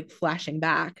was like flashing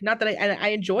back. Not that I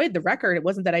enjoyed the record. It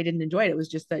wasn't that I didn't enjoy it. It was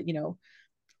just that,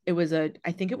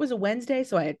 I think it was a Wednesday.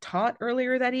 So I had taught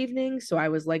earlier that evening. So I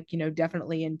was like,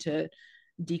 definitely into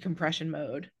decompression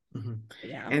mode. Mm-hmm.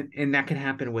 Yeah. And that can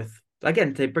happen with,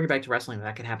 again, to bring it back to wrestling,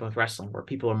 that can happen with wrestling where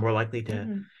people are more likely to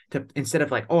Mm-hmm. instead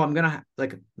of like, oh, I'm gonna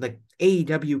like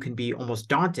AEW can be almost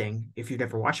daunting if you've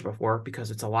never watched it before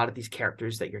because it's a lot of these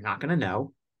characters that you're not gonna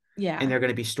know, and Yeah. they're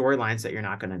gonna be storylines that you're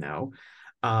not gonna know.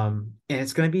 And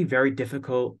it's going to be very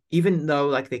difficult, even though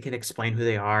like they can explain who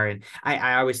they are. And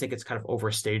I always think it's kind of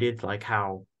overstated, like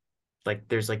how like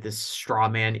there's like this straw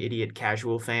man idiot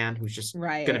casual fan who's just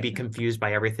going to be Right. confused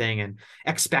by everything and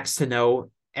expects to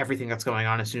know everything that's going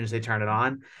on as soon as they turn it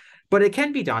on. But it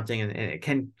can be daunting, and it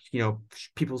can,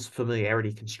 people's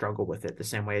familiarity can struggle with it the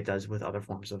same way it does with other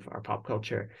forms of our pop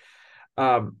culture.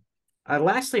 Um,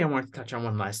 Lastly, I want to touch on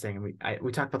one last thing.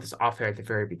 We talked about this off air at the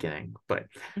very beginning, but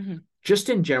Mm-hmm. just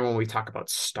in general, when we talk about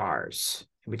stars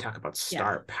and we talk about Yeah.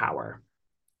 star power,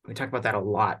 we talk about that a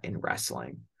lot in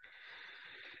wrestling.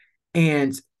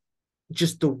 And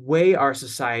just the way our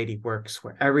society works,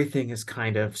 where everything is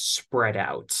kind of spread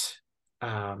out,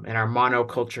 and our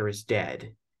monoculture is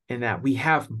dead, and that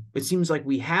it seems like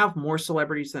we have more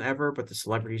celebrities than ever, but the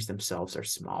celebrities themselves are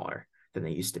smaller than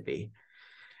they used to be.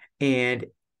 And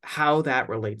how that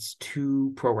relates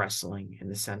to pro wrestling in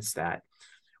the sense that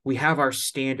we have our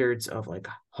standards of like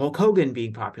Hulk Hogan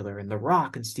being popular and The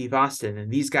Rock and Steve Austin,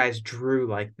 and these guys drew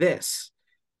like this,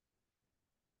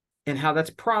 and how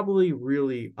that's probably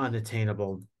really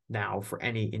unattainable now for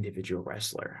any individual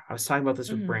wrestler. I was talking about this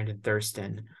with Mm-hmm. Brandon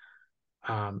Thurston,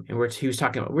 and we're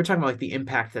talking about like the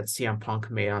impact that CM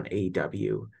Punk made on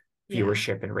AEW Yeah.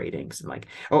 viewership and ratings, and like,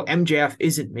 oh, MJF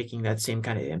isn't making that same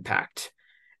kind of impact.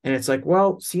 And it's like,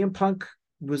 well, CM Punk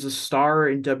was a star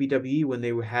in WWE when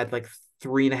they had like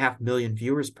 3.5 million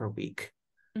viewers per week.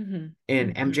 Mm-hmm.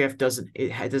 And Mm-hmm. MJF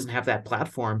doesn't have that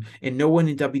platform, and no one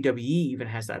in WWE even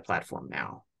has that platform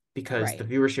now because the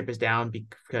Right. viewership is down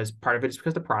because part of it is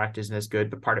because the product isn't as good,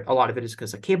 but a lot of it is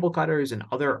because of cable cutters and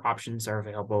other options are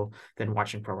available than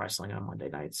watching pro wrestling on Monday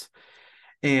nights.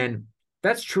 And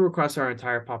that's true across our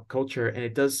entire pop culture. And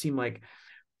it does seem like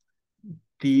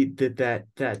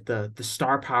the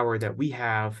star power that we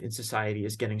have in society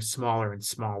is getting smaller and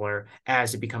smaller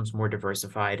as it becomes more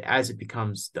diversified, as it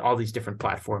becomes all these different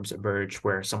platforms emerge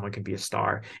where someone can be a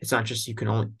star. It's not just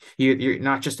you're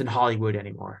not just in Hollywood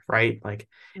anymore, right? Like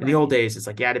in the old days, it's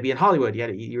like you had to be in Hollywood,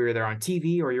 you're either on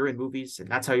TV or you're in movies, and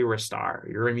that's how you were a star.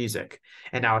 You're in music.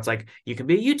 And now it's like you can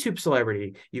be a YouTube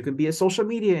celebrity, you can be a social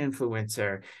media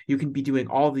influencer, you can be doing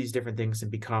all these different things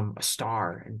and become a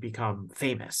star and become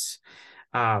famous.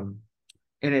 um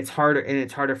and it's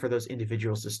harder for those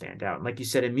individuals to stand out. And like you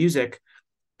said, in music,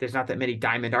 there's not that many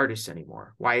diamond artists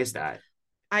anymore. Why is that?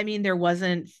 I mean, there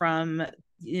wasn't from,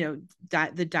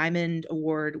 the Diamond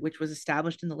Award, which was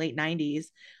established in the late 90s.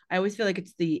 I always feel like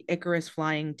it's the Icarus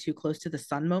flying too close to the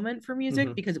sun moment for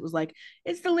music, because it was like,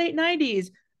 it's the late 90s.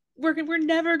 We're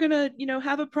never gonna,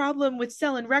 have a problem with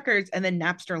selling records. And then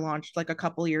Napster launched like a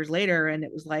couple years later, and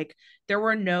it was like there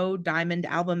were no diamond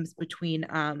albums between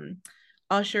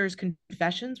Usher's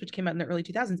Confessions, which came out in the early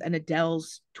 2000s, and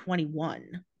Adele's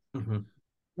 21,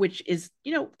 which is,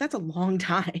 that's a long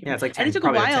time. Yeah, it's like 10, and it took a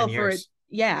probably like while 10 for it. years.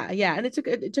 Yeah, and it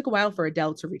took a while for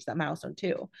Adele to reach that milestone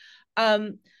too. I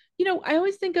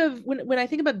always think of, when I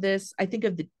think about this, I think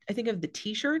of the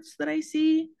t-shirts that I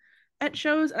see at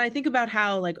shows, and I think about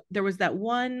how, like, there was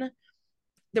an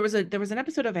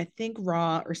episode of, I think,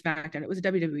 Raw or SmackDown. It was a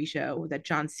WWE show that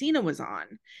John Cena was on.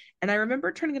 And I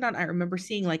remember turning it on. I remember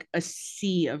seeing like a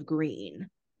sea of green,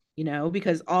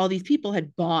 because all these people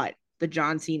had bought the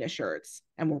John Cena shirts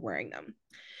and were wearing them.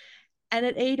 And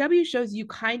at AEW shows, you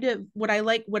kind of, what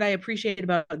I appreciate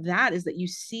about that is that you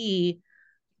see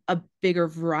a bigger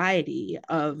variety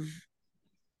of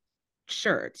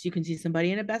shirts. You can see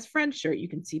somebody in a best friend shirt. You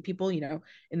can see people, in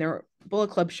their Bullet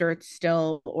Club shirts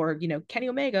still, or, Kenny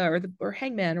Omega or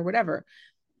Hangman or whatever.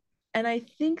 And I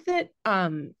think that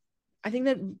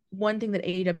one thing that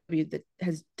AEW that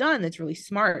has done that's really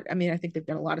smart. I mean, I think they've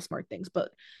done a lot of smart things,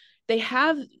 but they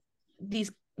have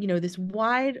these, this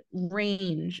wide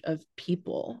range of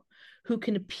people who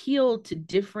can appeal to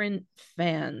different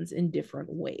fans in different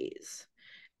ways.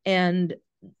 And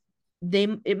they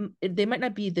might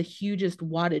not be the hugest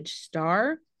wattage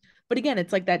star, but again,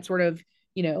 it's like that sort of,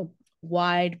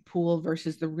 wide pool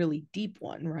versus the really deep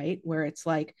one, right? Where it's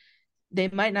like they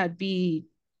might not be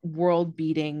world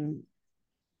beating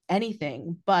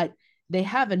anything, but they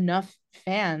have enough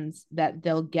fans that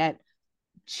they'll get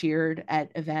cheered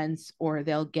at events, or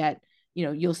they'll get,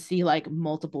 you'll see like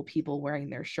multiple people wearing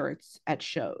their shirts at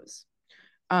shows.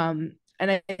 And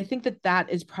I think that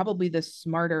is probably the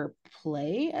smarter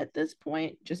play at this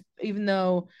point, just even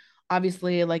though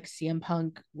obviously like CM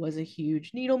Punk was a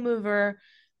huge needle mover.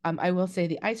 I will say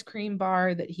the ice cream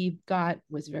bar that he got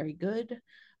was very good.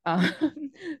 Um,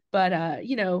 but I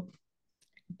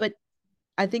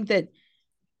think that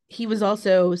he was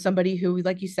also somebody who,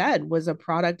 like you said, was a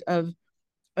product of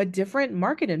a different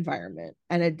market environment,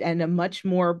 and a much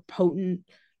more potent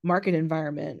market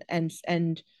environment,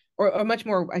 or much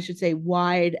more, I should say,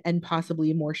 wide and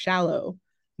possibly more shallow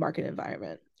market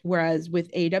environment. Whereas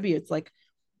with AEW, it's like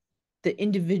the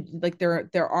individual, like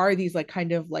there are these like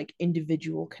kind of like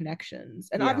individual connections,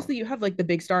 and obviously you have like the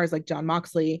big stars like Jon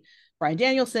Moxley, Bryan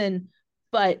Danielson,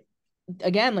 but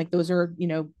again, like those are,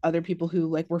 other people who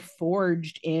like were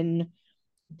forged in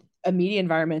a media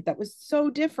environment that was so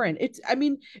different. I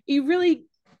mean, you really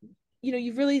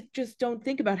just don't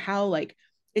think about how like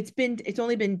it's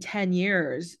only been 10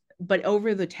 years, but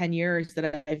over the 10 years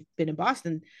that I've been in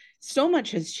Boston, so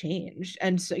much has changed.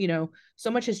 And so,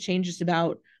 so much has changed just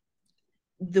about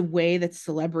the way that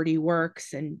celebrity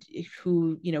works, and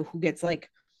who gets like,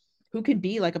 who can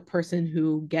be like a person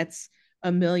who gets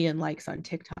a million likes on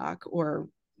TikTok, or,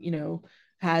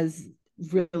 has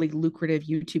really lucrative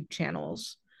YouTube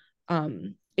channels.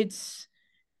 It's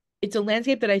a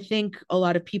landscape that I think a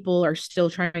lot of people are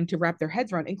still trying to wrap their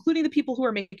heads around, including the people who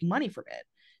are making money from it,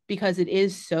 because it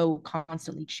is so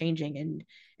constantly changing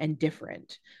and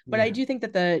different. But I do think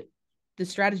that the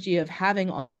strategy of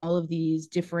having all of these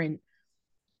different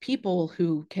people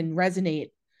who can resonate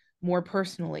more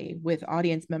personally with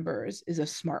audience members is a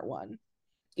smart one,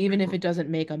 even if it doesn't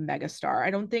make a megastar. I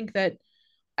don't think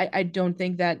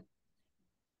that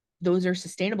those are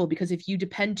sustainable, because if you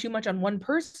depend too much on one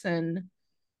person,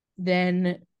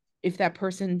 then if that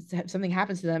person, something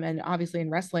happens to them, and obviously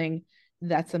in wrestling,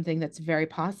 that's something that's very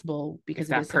possible, because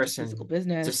it is such a physical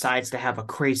business. Decides to have a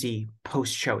crazy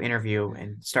post-show interview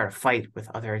and start a fight with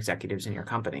other executives in your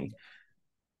company.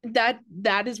 That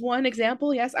is one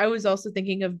example. Yes, I was also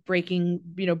thinking of broken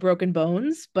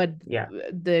bones, but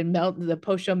the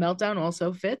post-show meltdown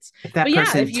also fits. If that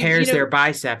person tears their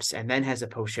biceps and then has a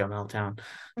post-show meltdown.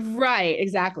 Right,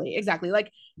 exactly.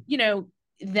 Like,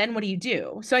 then what do you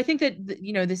do? So I think that,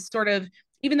 you know, this sort of,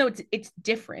 even though it's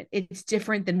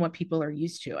different than what people are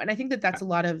used to. And I think that that's a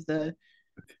lot of the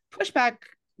pushback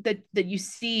that you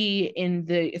see in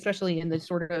the, especially in the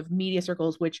sort of media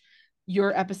circles, which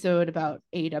your episode about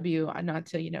AEW, not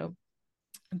to, you know,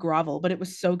 grovel, but it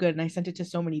was so good. And I sent it to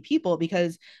so many people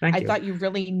because Thank I you. thought you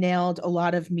really nailed a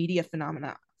lot of media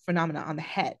phenomena on the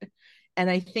head. And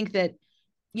I think that,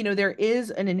 you know, there is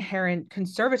an inherent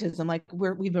conservatism, like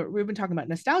we've been talking about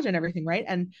nostalgia and everything, right?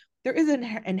 And there is an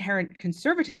inherent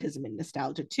conservatism in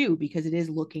nostalgia too, because it is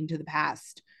looking to the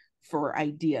past for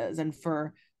ideas and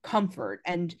for comfort,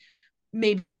 and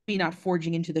maybe not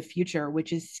forging into the future,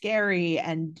 which is scary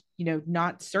and, you know,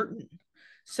 not certain.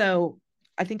 So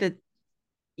I think that,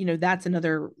 you know, that's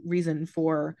another reason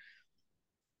for,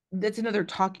 that's another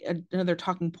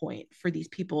talking point for these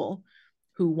people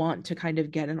who want to kind of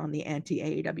get in on the anti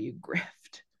AEW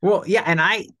grift. Well, yeah, and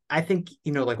I think,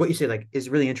 you know, like what you say, like, is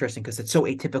really interesting because it's so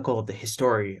atypical of the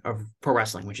history of pro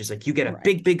wrestling, which is like you get a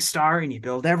Right. big star and you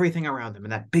build everything around them,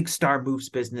 and that big star moves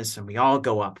business, and we all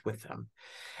go up with them.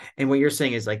 And what you're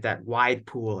saying is like that wide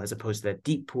pool as opposed to that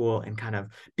deep pool, and kind of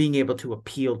being able to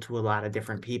appeal to a lot of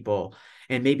different people.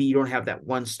 And maybe you don't have that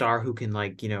one star who can,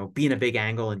 like, you know, be in a big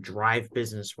angle and drive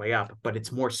business way up, but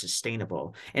it's more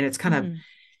sustainable. And it's kind of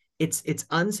and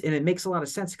it makes a lot of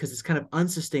sense because it's kind of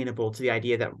unsustainable to the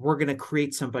idea that we're going to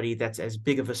create somebody that's as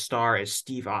big of a star as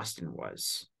Steve Austin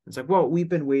was. It's like, well, we've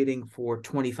been waiting for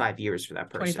 25 years for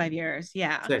that person. 25 years,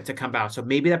 yeah. To come out. So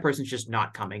maybe that person's just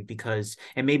not coming because,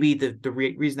 and maybe the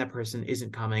reason that person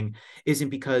isn't coming isn't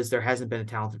because there hasn't been a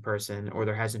talented person or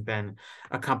there hasn't been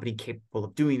a company capable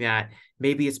of doing that.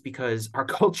 Maybe it's because our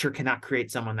culture cannot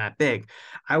create someone that big.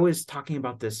 I was talking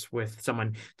about this with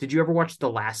someone. Did you ever watch The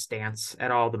Last Dance at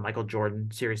all? The Michael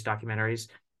Jordan series documentaries?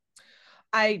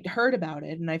 I heard about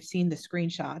it and I've seen the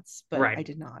screenshots, but Right. I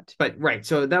did not. But right.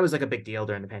 So that was like a big deal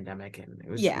during the pandemic. And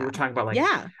we were talking about like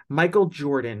yeah, Michael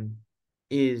Jordan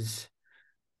is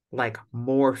like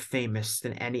more famous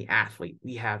than any athlete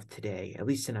we have today, at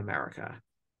least in America.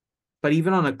 But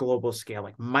even on a global scale,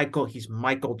 like he's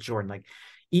Michael Jordan. Like,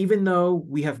 even though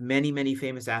we have many, many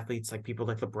famous athletes, like people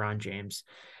like LeBron James,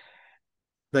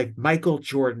 like Michael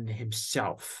Jordan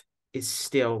himself is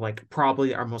still like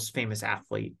probably our most famous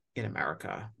athlete in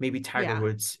America. Maybe Tiger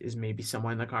Woods is maybe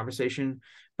someone in the conversation,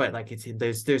 but like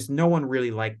there's no one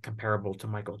really like comparable to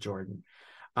Michael Jordan.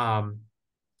 And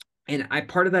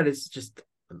part of that is just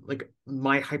like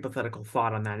my hypothetical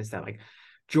thought on that is that like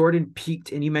Jordan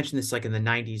peaked, and you mentioned this like in the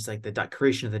 90s, like the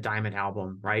creation of the Diamond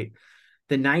album, right?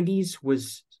 The 90s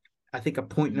was, I think, a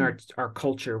point in our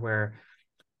culture where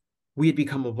we had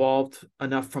become evolved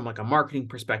enough from like a marketing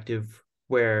perspective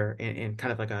where, and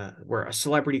kind of like where a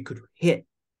celebrity could hit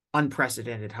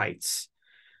unprecedented heights.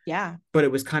 Yeah. But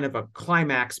it was kind of a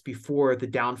climax before the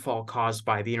downfall caused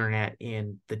by the internet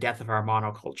and the death of our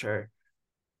monoculture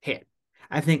hit.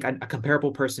 I think a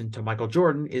comparable person to Michael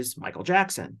Jordan is Michael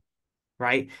Jackson,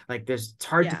 right? Like it's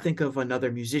hard to think of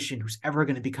another musician who's ever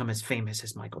going to become as famous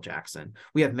as Michael Jackson.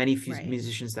 We have many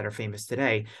musicians that are famous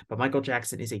today, but Michael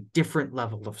Jackson is a different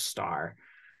level of star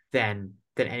than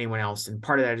anyone else. And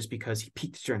part of that is because he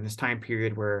peaked during this time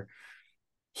period where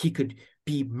he could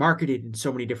be marketed in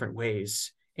so many different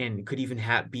ways and could even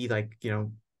be like, you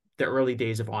know, the early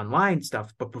days of online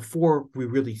stuff, but before we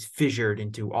really fissured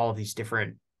into all of these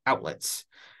different outlets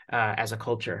as a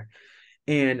culture.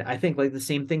 And I think like the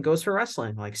same thing goes for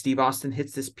wrestling. Like Steve Austin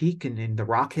hits this peak, and The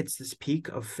Rock hits this peak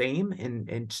of fame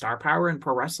and star power in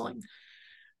pro wrestling.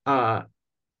 But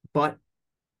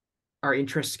our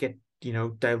interests get, you know,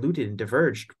 diluted and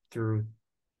diverged through,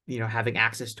 you know, having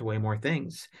access to way more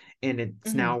things. And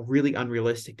it's now really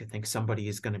unrealistic to think somebody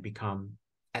is going to become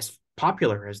as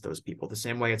popular as those people, the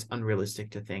same way it's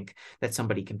unrealistic to think that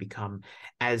somebody can become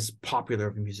as popular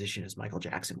of a musician as Michael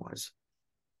Jackson was.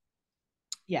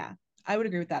 Yeah, I would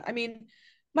agree with that. I mean,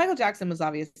 Michael Jackson was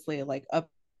obviously like a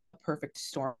perfect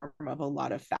storm of a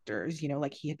lot of factors. You know,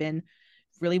 like he had been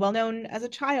really well known as a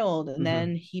child, and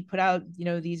then he put out, you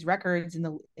know, these records in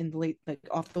the late, like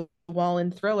Off the Wall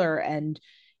and Thriller, and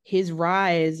his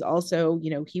rise also, you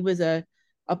know, he was a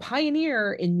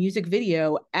pioneer in music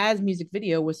video as music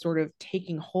video was sort of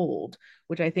taking hold,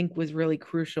 which I think was really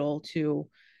crucial to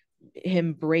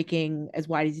him breaking as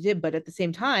wide as he did. But at the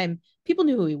same time, people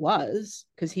knew who he was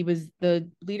because he was the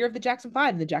leader of the Jackson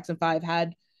Five. And the Jackson Five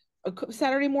had a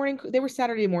Saturday morning, they were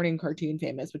Saturday morning cartoon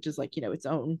famous, which is like, you know, its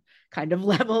own kind of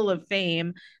level of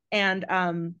fame. And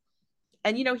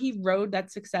you know, he rode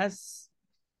that success,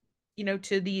 you know,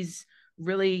 to these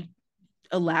really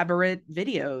elaborate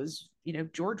videos. You know,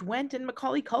 George Wendt and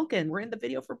Macaulay Culkin were in the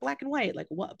video for Black and White. Like,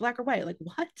 what? Black or White? Like,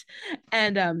 what?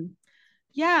 And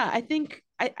Yeah, I think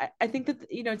that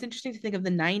it's interesting to think of the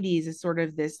 90s as sort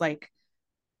of this like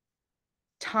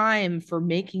time for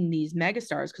making these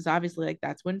megastars, because obviously like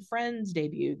that's when Friends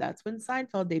debuted, that's when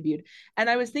Seinfeld debuted. And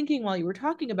I was thinking while you were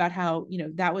talking about how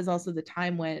that was also the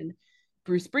time when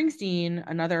Bruce Springsteen,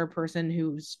 another person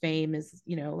whose fame is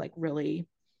like really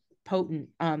potent,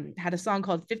 had a song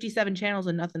called 57 Channels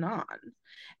and Nothing On.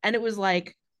 And it was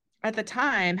like, at the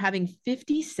time, having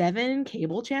 57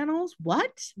 cable channels,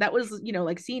 what? That was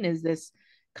like seen as this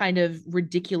kind of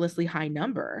ridiculously high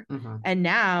number. Mm-hmm. And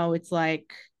now it's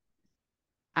like,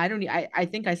 I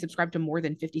think I subscribe to more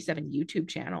than 57 YouTube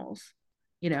channels,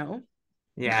 you know?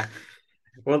 Yeah.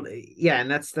 Well, yeah,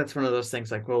 and that's one of those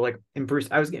things. Like, well, like in Bruce,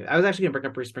 I was actually gonna bring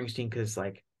up Bruce Springsteen because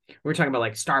like we're talking about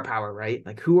like star power, right?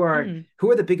 Like who are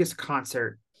the biggest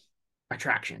concert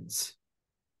attractions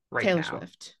right Taylor now?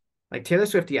 Swift. Like Taylor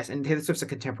Swift, yes, and Taylor Swift's a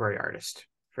contemporary artist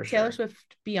for Taylor sure.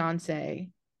 Swift, Beyonce.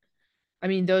 I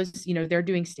mean, those, they're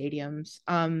doing stadiums.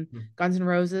 Hmm. Guns N'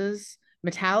 Roses,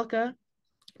 Metallica.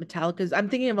 Metallica's, I'm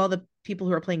thinking of all the people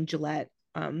who are playing Gillette,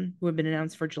 who have been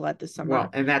announced for Gillette this Well, summer.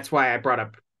 and that's why I brought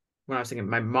up when I was thinking.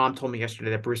 My mom told me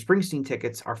yesterday that Bruce Springsteen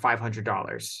tickets are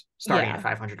 $500, starting at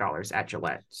Yeah. $500 at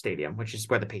Gillette Stadium, which is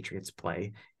where the Patriots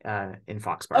play in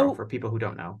Foxborough. Oh, For people who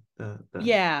don't know the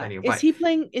yeah. venue, Is but he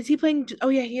playing? Is he playing? Oh,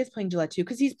 yeah, he is playing Gillette too,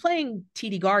 because he's playing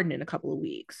TD Garden in a couple of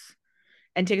weeks,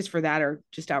 and tickets for that are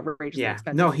just outrageously yeah,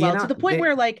 expensive no, as he well. To announced the point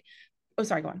where, like, oh,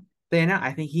 sorry, go on. they announced.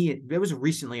 I think it was a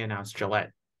recently announced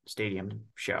Gillette Stadium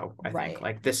show. I think Right.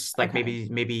 like this, like Okay.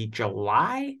 maybe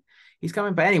July he's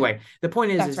coming. But anyway, the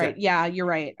point That's is right. that, Yeah, you're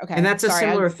right. and Okay. that's a Sorry.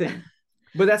 similar thing.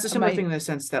 But that's a similar thing My in the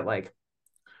sense that like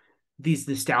these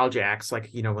nostalgia acts,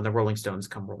 like when the Rolling Stones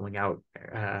come rolling out,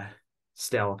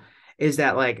 still, is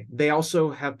that like they also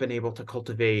have been able to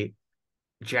cultivate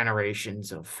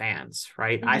generations of fans,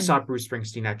 right? I saw Mhm. Bruce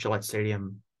Springsteen at Gillette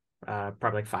Stadium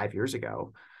probably like 5 years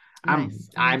ago. Nice.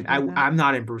 I'm happy to hear that. I'm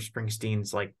not in Bruce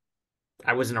Springsteen's like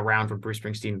I wasn't around when Bruce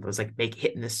Springsteen was like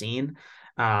hitting the scene.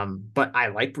 But I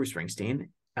like Bruce Springsteen.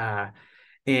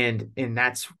 And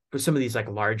that's with some of these like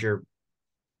larger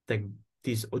like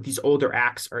these older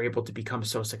acts are able to become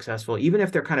so successful, even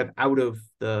if they're kind of out of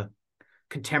the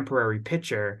contemporary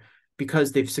picture,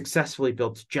 because they've successfully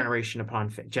built generation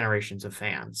upon generations of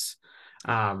fans.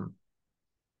 Um,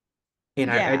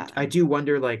 and Yeah. I do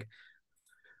wonder like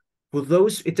well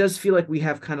those it does feel like we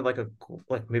have kind of like a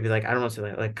like maybe like I don't know say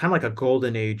like kind of like a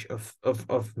golden age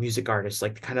of music artists,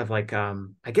 like kind of like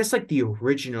I guess like the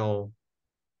original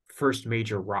first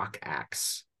major rock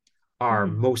acts are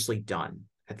Mhm. mostly done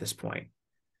at this point,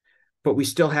 but we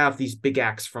still have these big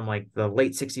acts from like the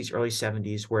late 60s early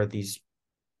 70s where these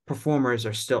performers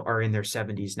are in their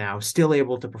 70s now, still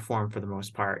able to perform for the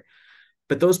most part,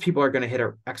 but those people are going to hit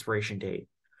an expiration date,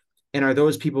 and are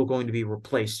those people going to be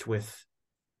replaced with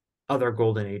other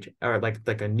golden age or like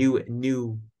a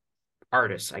new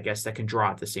artist, I guess, that can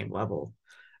draw at the same level?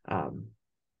 um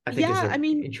I think is Yeah, a I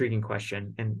mean, intriguing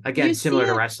question, and again you see similar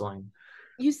to it wrestling.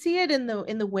 you see it in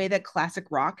the way that classic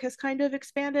rock has kind of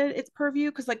expanded its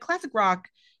purview, because like classic rock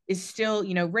is still,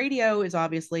 radio is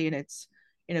obviously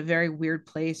in a very weird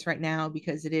place right now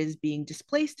because it is being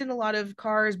displaced in a lot of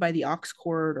cars by the aux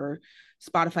cord, or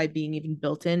Spotify being even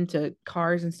built into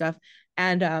cars and stuff.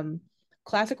 And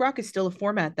classic rock is still a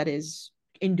format that is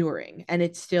enduring, and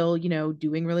it's still,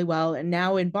 doing really well. And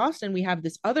now in Boston we have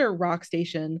this other rock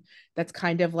station that's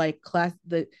kind of like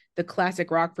the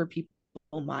classic rock for people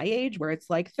my age, where it's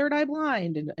like Third Eye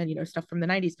Blind and stuff from the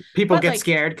 90s. People But get like,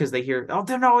 scared because they hear, oh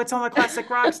no, it's on the classic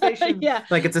rock station. yeah,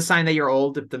 Like it's a sign that you're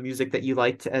old if the music that you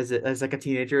liked as like a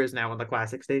teenager is now on the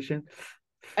classic station.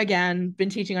 again, been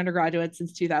teaching undergraduates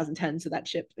since 2010, so that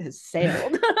ship has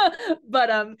sailed. But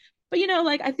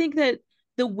like, I think that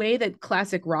the way that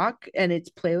classic rock and its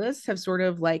playlists have sort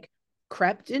of like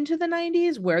crept into the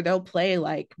 90s, where they'll play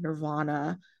like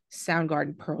Nirvana,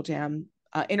 Soundgarden, Pearl Jam,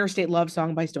 Interstate Love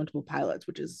Song by Stone Temple Pilots,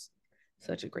 which is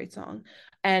such a great song.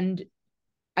 And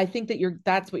I think that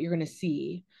that's what you're going to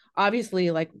see.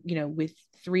 Obviously, like, with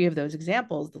three of those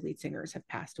examples, the lead singers have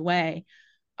passed away.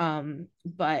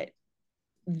 But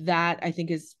that I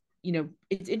think is,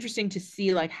 it's interesting to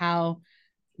see like how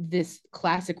this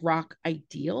classic rock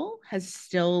ideal has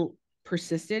still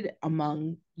persisted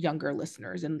among younger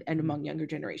listeners and among younger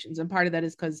generations. And part of that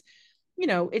is because,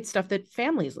 it's stuff that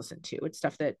families listen to. It's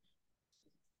stuff that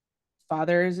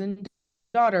fathers and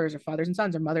daughters, or fathers and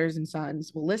sons, or mothers and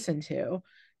sons will listen to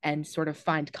and sort of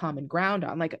find common ground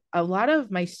on. Like, a lot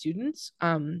of my students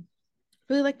really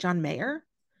like John Mayer,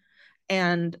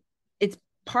 and it's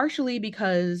partially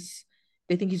because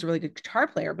they think he's a really good guitar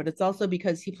player, but it's also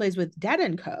because he plays with Dead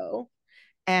and Co.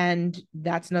 And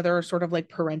that's another sort of like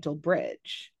parental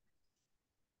bridge.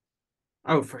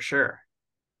 Oh, for sure.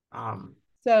 Um,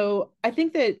 So I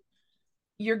think that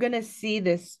you're gonna see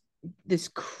this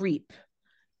creep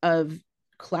of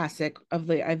classic of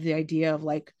the idea of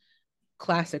like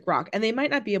classic rock, and they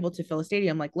might not be able to fill a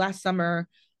stadium. Like last summer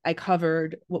I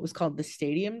covered what was called the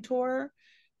Stadium Tour,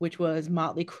 which was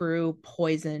Motley Crue,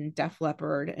 Poison, Def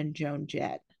Leppard, and Joan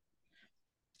Jett.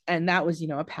 And that was,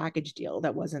 a package deal.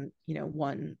 That wasn't,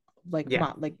 one like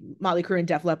yeah. like Motley Crue and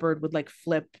Def Leppard would like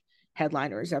flip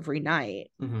headliners every night.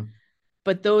 Mm-hmm.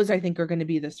 But those I think are going to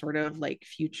be the sort of like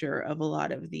future of a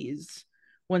lot of these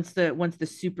once the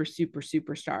super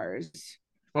superstars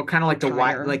Well, kind of like the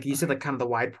wide, retire. like you said, like kind of the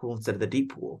wide pool instead of the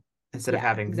deep pool. Instead of Yeah,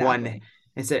 having one,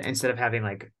 exactly. instead of having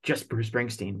like just Bruce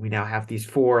Springsteen, we now have these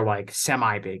four like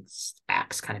semi big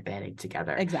acts kind of banding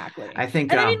together. Exactly. I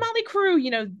think And I mean Motley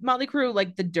Crue,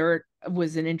 like The Dirt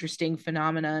was an interesting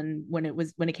phenomenon when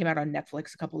it came out on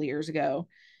Netflix a couple of years ago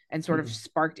and sort of mhm.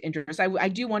 sparked interest. I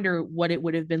do wonder what it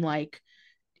would have been like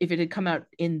if it had come out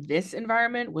in this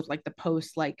environment with like the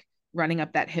post like running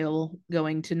up that hill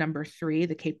going to number 3,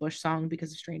 the Kate Bush song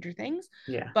because of Stranger Things.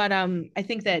 Yeah. But I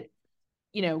think that,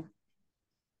 you know,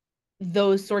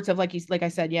 those sorts of like I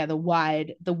said, yeah, the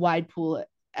wide pool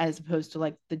as opposed to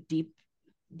like the deep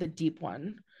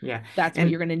one. Yeah. That's what And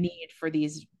you're going to need for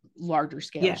these larger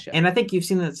scale yeah, shows. and I think you've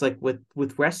seen that's like with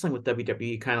wrestling with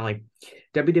WWE, kind of like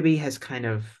WWE has kind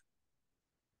of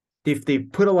they've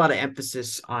put a lot of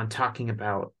emphasis on talking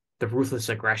about the ruthless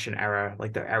aggression era,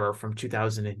 like the era from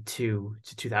 2002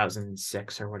 to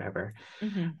 2006 or whatever.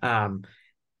 Mm-hmm. Um,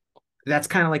 that's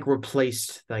kind of like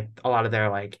replaced like a lot of their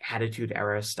like attitude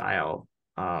era style,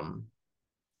 um,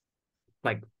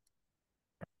 like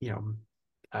you know,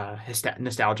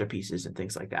 nostalgia pieces and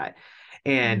things like that.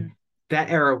 And Mm-hmm. that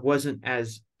era wasn't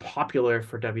as popular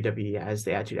for WWE as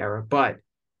the attitude era, but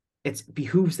it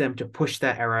behooves them to push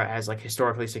that era as like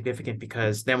historically significant,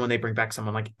 because then when they bring back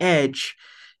someone like Edge,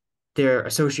 they're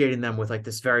associating them with like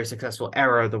this very successful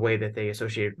era the way that they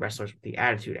associated wrestlers with the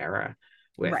attitude era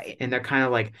with. Right. And they're kind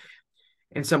of like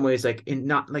in some ways like in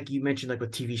not like you mentioned like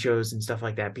with TV shows and stuff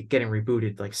like that getting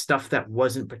rebooted, like stuff that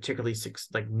wasn't particularly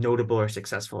like notable or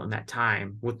successful in that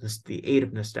time, with the aid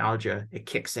of nostalgia it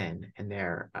kicks in, and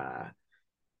they're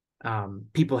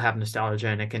people have nostalgia,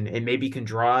 and it maybe can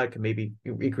draw, it can maybe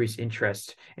increase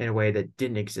interest in a way that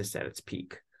didn't exist at its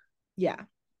peak. Yeah.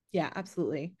 Yeah,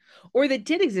 absolutely. Or that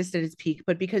did exist at its peak,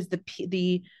 but because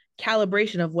the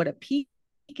calibration of what a peak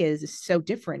is so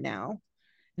different now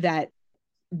that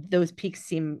those peaks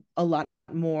seem a lot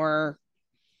more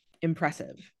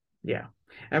impressive. Yeah,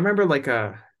 I remember like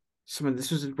someone,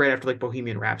 this was right after like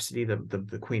Bohemian Rhapsody,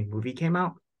 the Queen movie came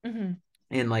out, Mm-hmm.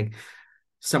 and like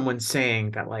someone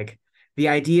saying that like the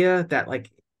idea that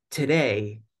like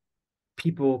today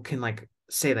people can like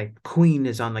say like Queen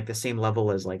is on like the same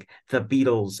level as like the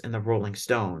Beatles and the Rolling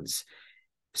Stones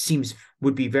seems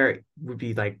would be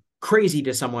like crazy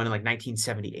to someone in like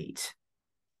 1978.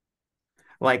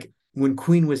 Like when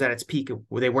Queen was at its peak,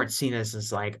 they weren't seen as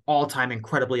this like all-time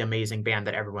incredibly amazing band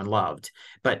that everyone loved,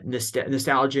 but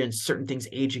nostalgia and certain things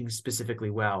aging specifically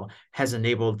well has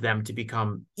enabled them to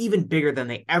become even bigger than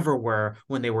they ever were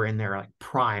when they were in their like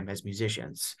prime as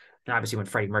musicians, and obviously when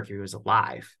Freddie Mercury was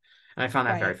alive. And I found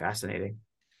that very Right. fascinating.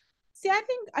 See, I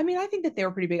think that they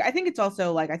were pretty big. I think it's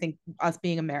also like, I think us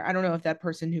being American, I don't know if that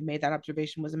person who made that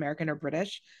observation was American or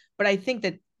British, but I think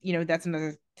that, that's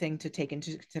another thing to take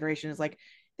into consideration is like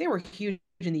they were huge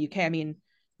in the UK. I mean,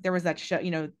 there was that show,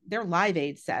 their Live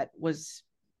Aid set was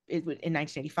in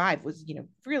 1985 was,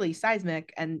 really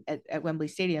seismic and at Wembley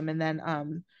Stadium. And then,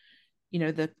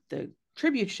 the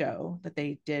tribute show that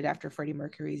they did after Freddie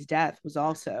Mercury's death was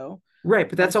also Right,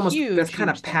 but a that's huge, kind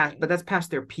of huge past, but thing. that's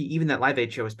past their peak. Even that Live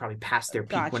Aid show is probably past their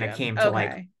peak when it Gotcha. came to like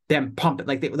Okay. them pumping,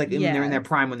 like they like when they're in Yeah, their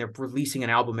prime, when they're releasing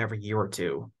an album every year or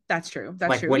two. that's true. That's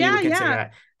Like true. when you Yeah, would consider yeah.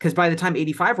 that, because by the time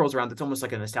 85 rolls around, it's almost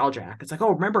like a nostalgia act. It's like,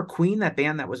 oh, remember Queen, that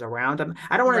band that was around?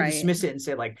 I don't want to Right. dismiss it and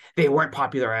say like they weren't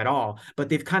popular at all, but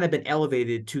they've kind of been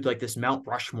elevated to like this Mount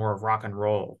Rushmore of rock and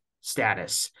roll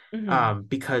status, Hmm.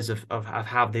 because of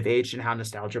how they've aged and how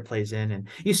nostalgia plays in. And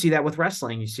you see that with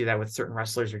wrestling, you see that with certain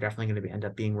wrestlers are definitely going to end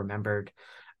up being remembered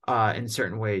in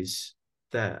certain ways,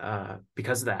 that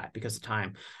because of that, because of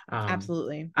time.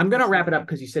 Absolutely. I'm gonna wrap it up Absolutely.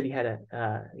 because you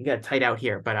said you got tight out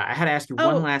here, but I had to ask you one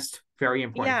Oh, last very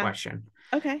important yeah. question.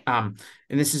 Okay. And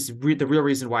this is the real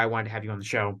reason why I wanted to have you on the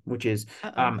show, which is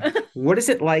Uh-oh. what is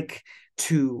it like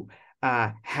to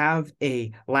have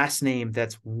a last name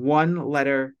that's one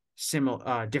letter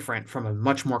similar different from a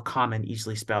much more common,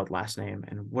 easily spelled last name,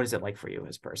 and what is it like for you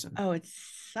as a person? Oh, it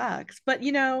sucks. But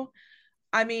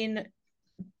I mean,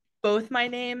 both my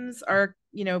names are,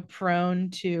 prone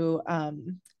to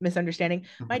misunderstanding.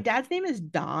 My Mhm. dad's name is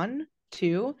Don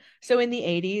too. So in the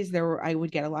 80s, I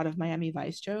would get a lot of Miami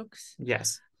Vice jokes.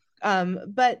 Yes.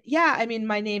 But yeah, I mean,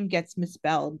 my name gets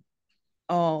misspelled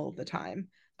all the time.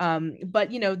 But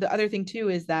the other thing too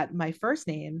is that my first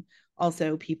name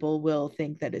also people will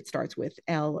think that it starts with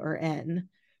L or N.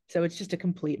 So it's just a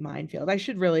complete minefield. I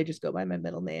should really just go by my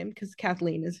middle name because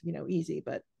Kathleen is, easy,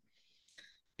 but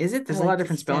Is it? I There's a lot like of to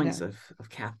different stand spellings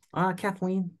out. of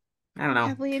Kathleen. I don't know.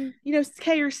 Kathleen,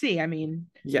 K or C. I mean,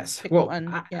 Yes. pick Well,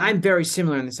 one. Yeah. I'm very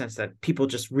similar in the sense that people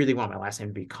just really want my last name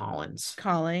to be Collins.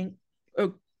 Calling.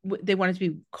 Oh, they want it to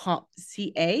be called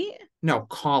CA? No,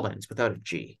 Collins without a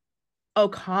G. Oh,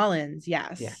 Collins.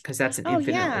 Yeah, Yes. because that's an Oh,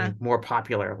 yeah. infinitely more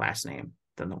popular last name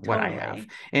than what I have. Totally.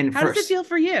 And How does it first, feel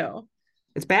for you?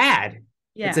 it's bad. It's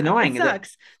Yeah, it annoying.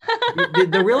 sucks.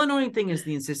 The real annoying thing is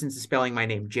the insistence of spelling my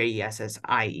name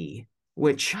Jessie,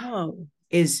 which Oh,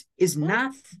 is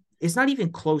what? not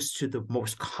even close to the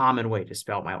most common way to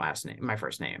spell my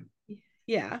first name.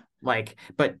 Yeah. Like,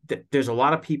 but there's a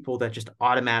lot of people that just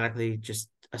automatically just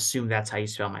assume that's how you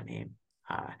spell my name.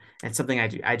 And something I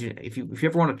do. If you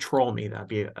ever want to troll me, that'd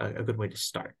be a good way to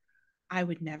start. I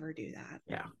would never do that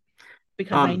Yeah.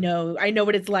 because I Um, know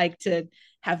what it's like to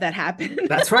have that happen.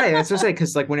 that's right. That's what I say.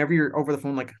 Because like whenever you're over the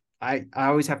phone, like I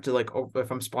always have to like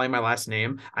if I'm spelling my last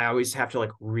name, I always have to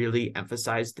like really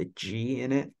emphasize the G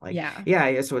in it. Like Yeah.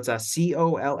 yeah. So it's a Colling.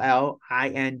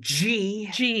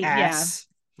 Yeah.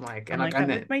 Like and I'm like like and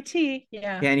that with then my T.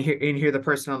 Yeah. yeah, and you hear the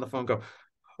person on the phone go,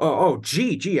 oh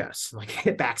GS, like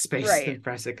hit backspace Right. and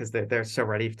press it because they're so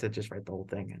ready to just write the whole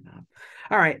thing. And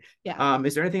all right. Yeah.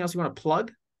 Is there anything else you want to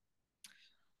plug?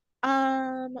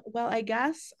 Well, I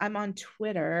guess I'm on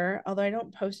Twitter, although I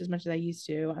don't post as much as I used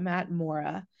to. I'm at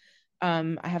Maura.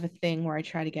 I have a thing where I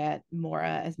try to get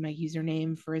Maura as my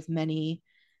username for as many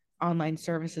online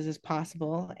services as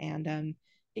possible. And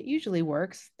it usually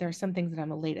works. There are some things that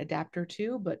I'm a late adapter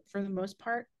to, but for the most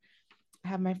part, I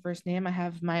have my first name. I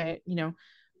have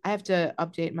I have to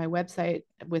update my website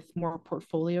with more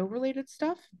portfolio related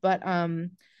stuff, but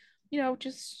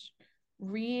just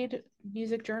read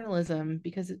music journalism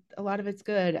because a lot of it's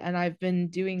good. And I've been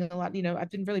doing a lot,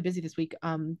 I've been really busy this week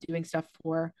doing stuff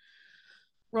for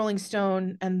Rolling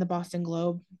Stone and the Boston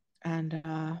Globe. And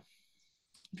I'm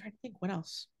trying to think what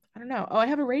else. I don't know. Oh, I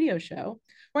have a radio show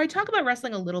where I talk about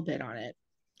wrestling a little bit on it.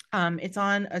 It's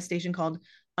on a station called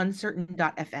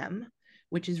Uncertain.fm,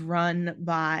 which is run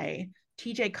by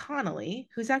TJ Connolly,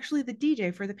 who's actually the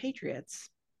DJ for the Patriots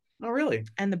Oh, really?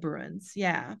 and the Bruins.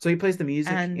 Yeah. So he plays the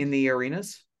music And in the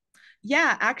arenas?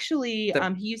 yeah, actually,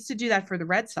 The he used to do that for the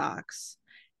Red Sox.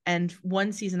 And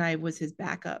one season I was his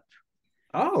backup.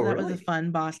 Oh, So that was a really?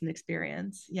 fun Boston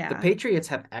experience. The Yeah. Patriots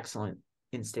have excellent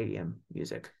in-stadium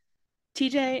music.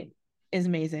 TJ is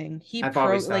amazing. I've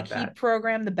always thought He that.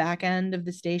 programmed the back end of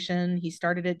the station. He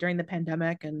started it during the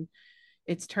pandemic and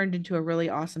it's turned into a really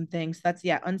awesome thing. So that's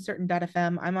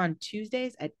uncertain.fm. I'm on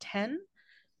Tuesdays at 10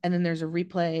 and then there's a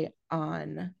replay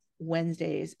on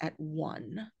Wednesdays at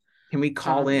 1. Can we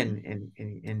call in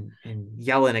and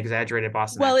yell in exaggerated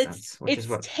Boston Well, accents, which is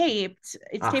what it's taped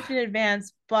in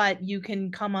advance, but you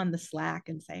can come on the Slack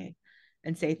and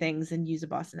say things and use a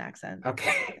Boston accent.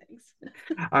 okay.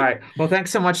 All right. Well, thanks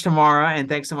so much to Maura, and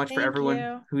thanks so much for Thank everyone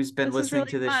you. who's been This was listening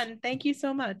really to this. fun. Thank you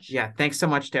so much. Yeah, thanks so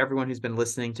much to everyone who's been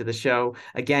listening to the show.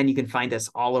 Again, you can find us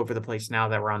all over the place now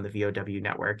that we're on the VOW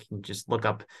network. You can just look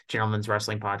up Gentleman's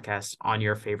Wrestling Podcast on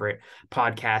your favorite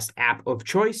podcast app of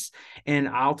choice. And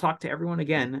I'll talk to everyone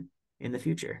again in the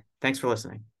future. Thanks for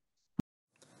listening.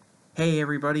 Hey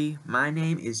everybody, my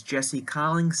name is Jesse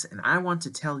Collings, and I want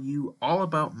to tell you all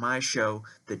about my show,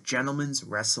 the Gentleman's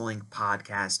Wrestling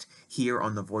Podcast, here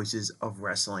on the Voices of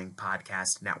Wrestling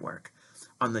Podcast Network.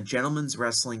 On the Gentleman's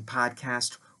Wrestling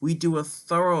Podcast, we do a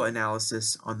thorough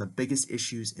analysis on the biggest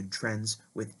issues and trends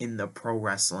within the pro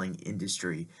wrestling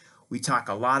industry. We talk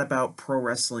a lot about pro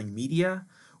wrestling media,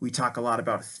 we talk a lot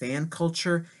about fan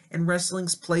culture and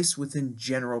wrestling's place within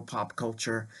general pop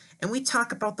culture, and we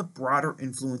talk about the broader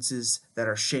influences that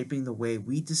are shaping the way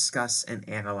we discuss and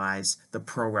analyze the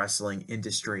pro wrestling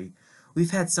industry.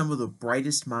 We've had some of the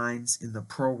brightest minds in the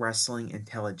pro wrestling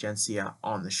intelligentsia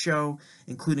on the show,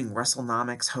 including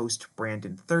WrestleNomics host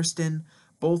Brandon Thurston,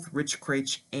 both Rich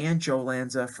Craich and Joe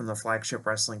Lanza from the Flagship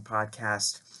Wrestling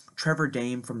Podcast, Trevor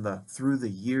Dame from the Through the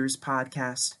Years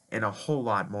podcast, and a whole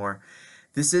lot more.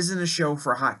 This isn't a show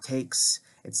for hot takes.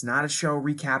 It's not a show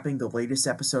recapping the latest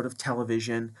episode of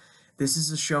television. This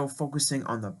is a show focusing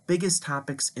on the biggest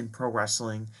topics in pro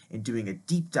wrestling and doing a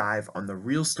deep dive on the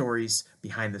real stories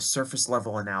behind the surface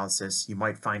level analysis you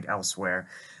might find elsewhere.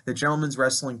 The Gentleman's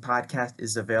Wrestling Podcast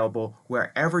is available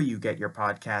wherever you get your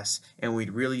podcasts, and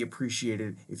we'd really appreciate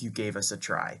it if you gave us a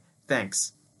try.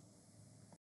 Thanks.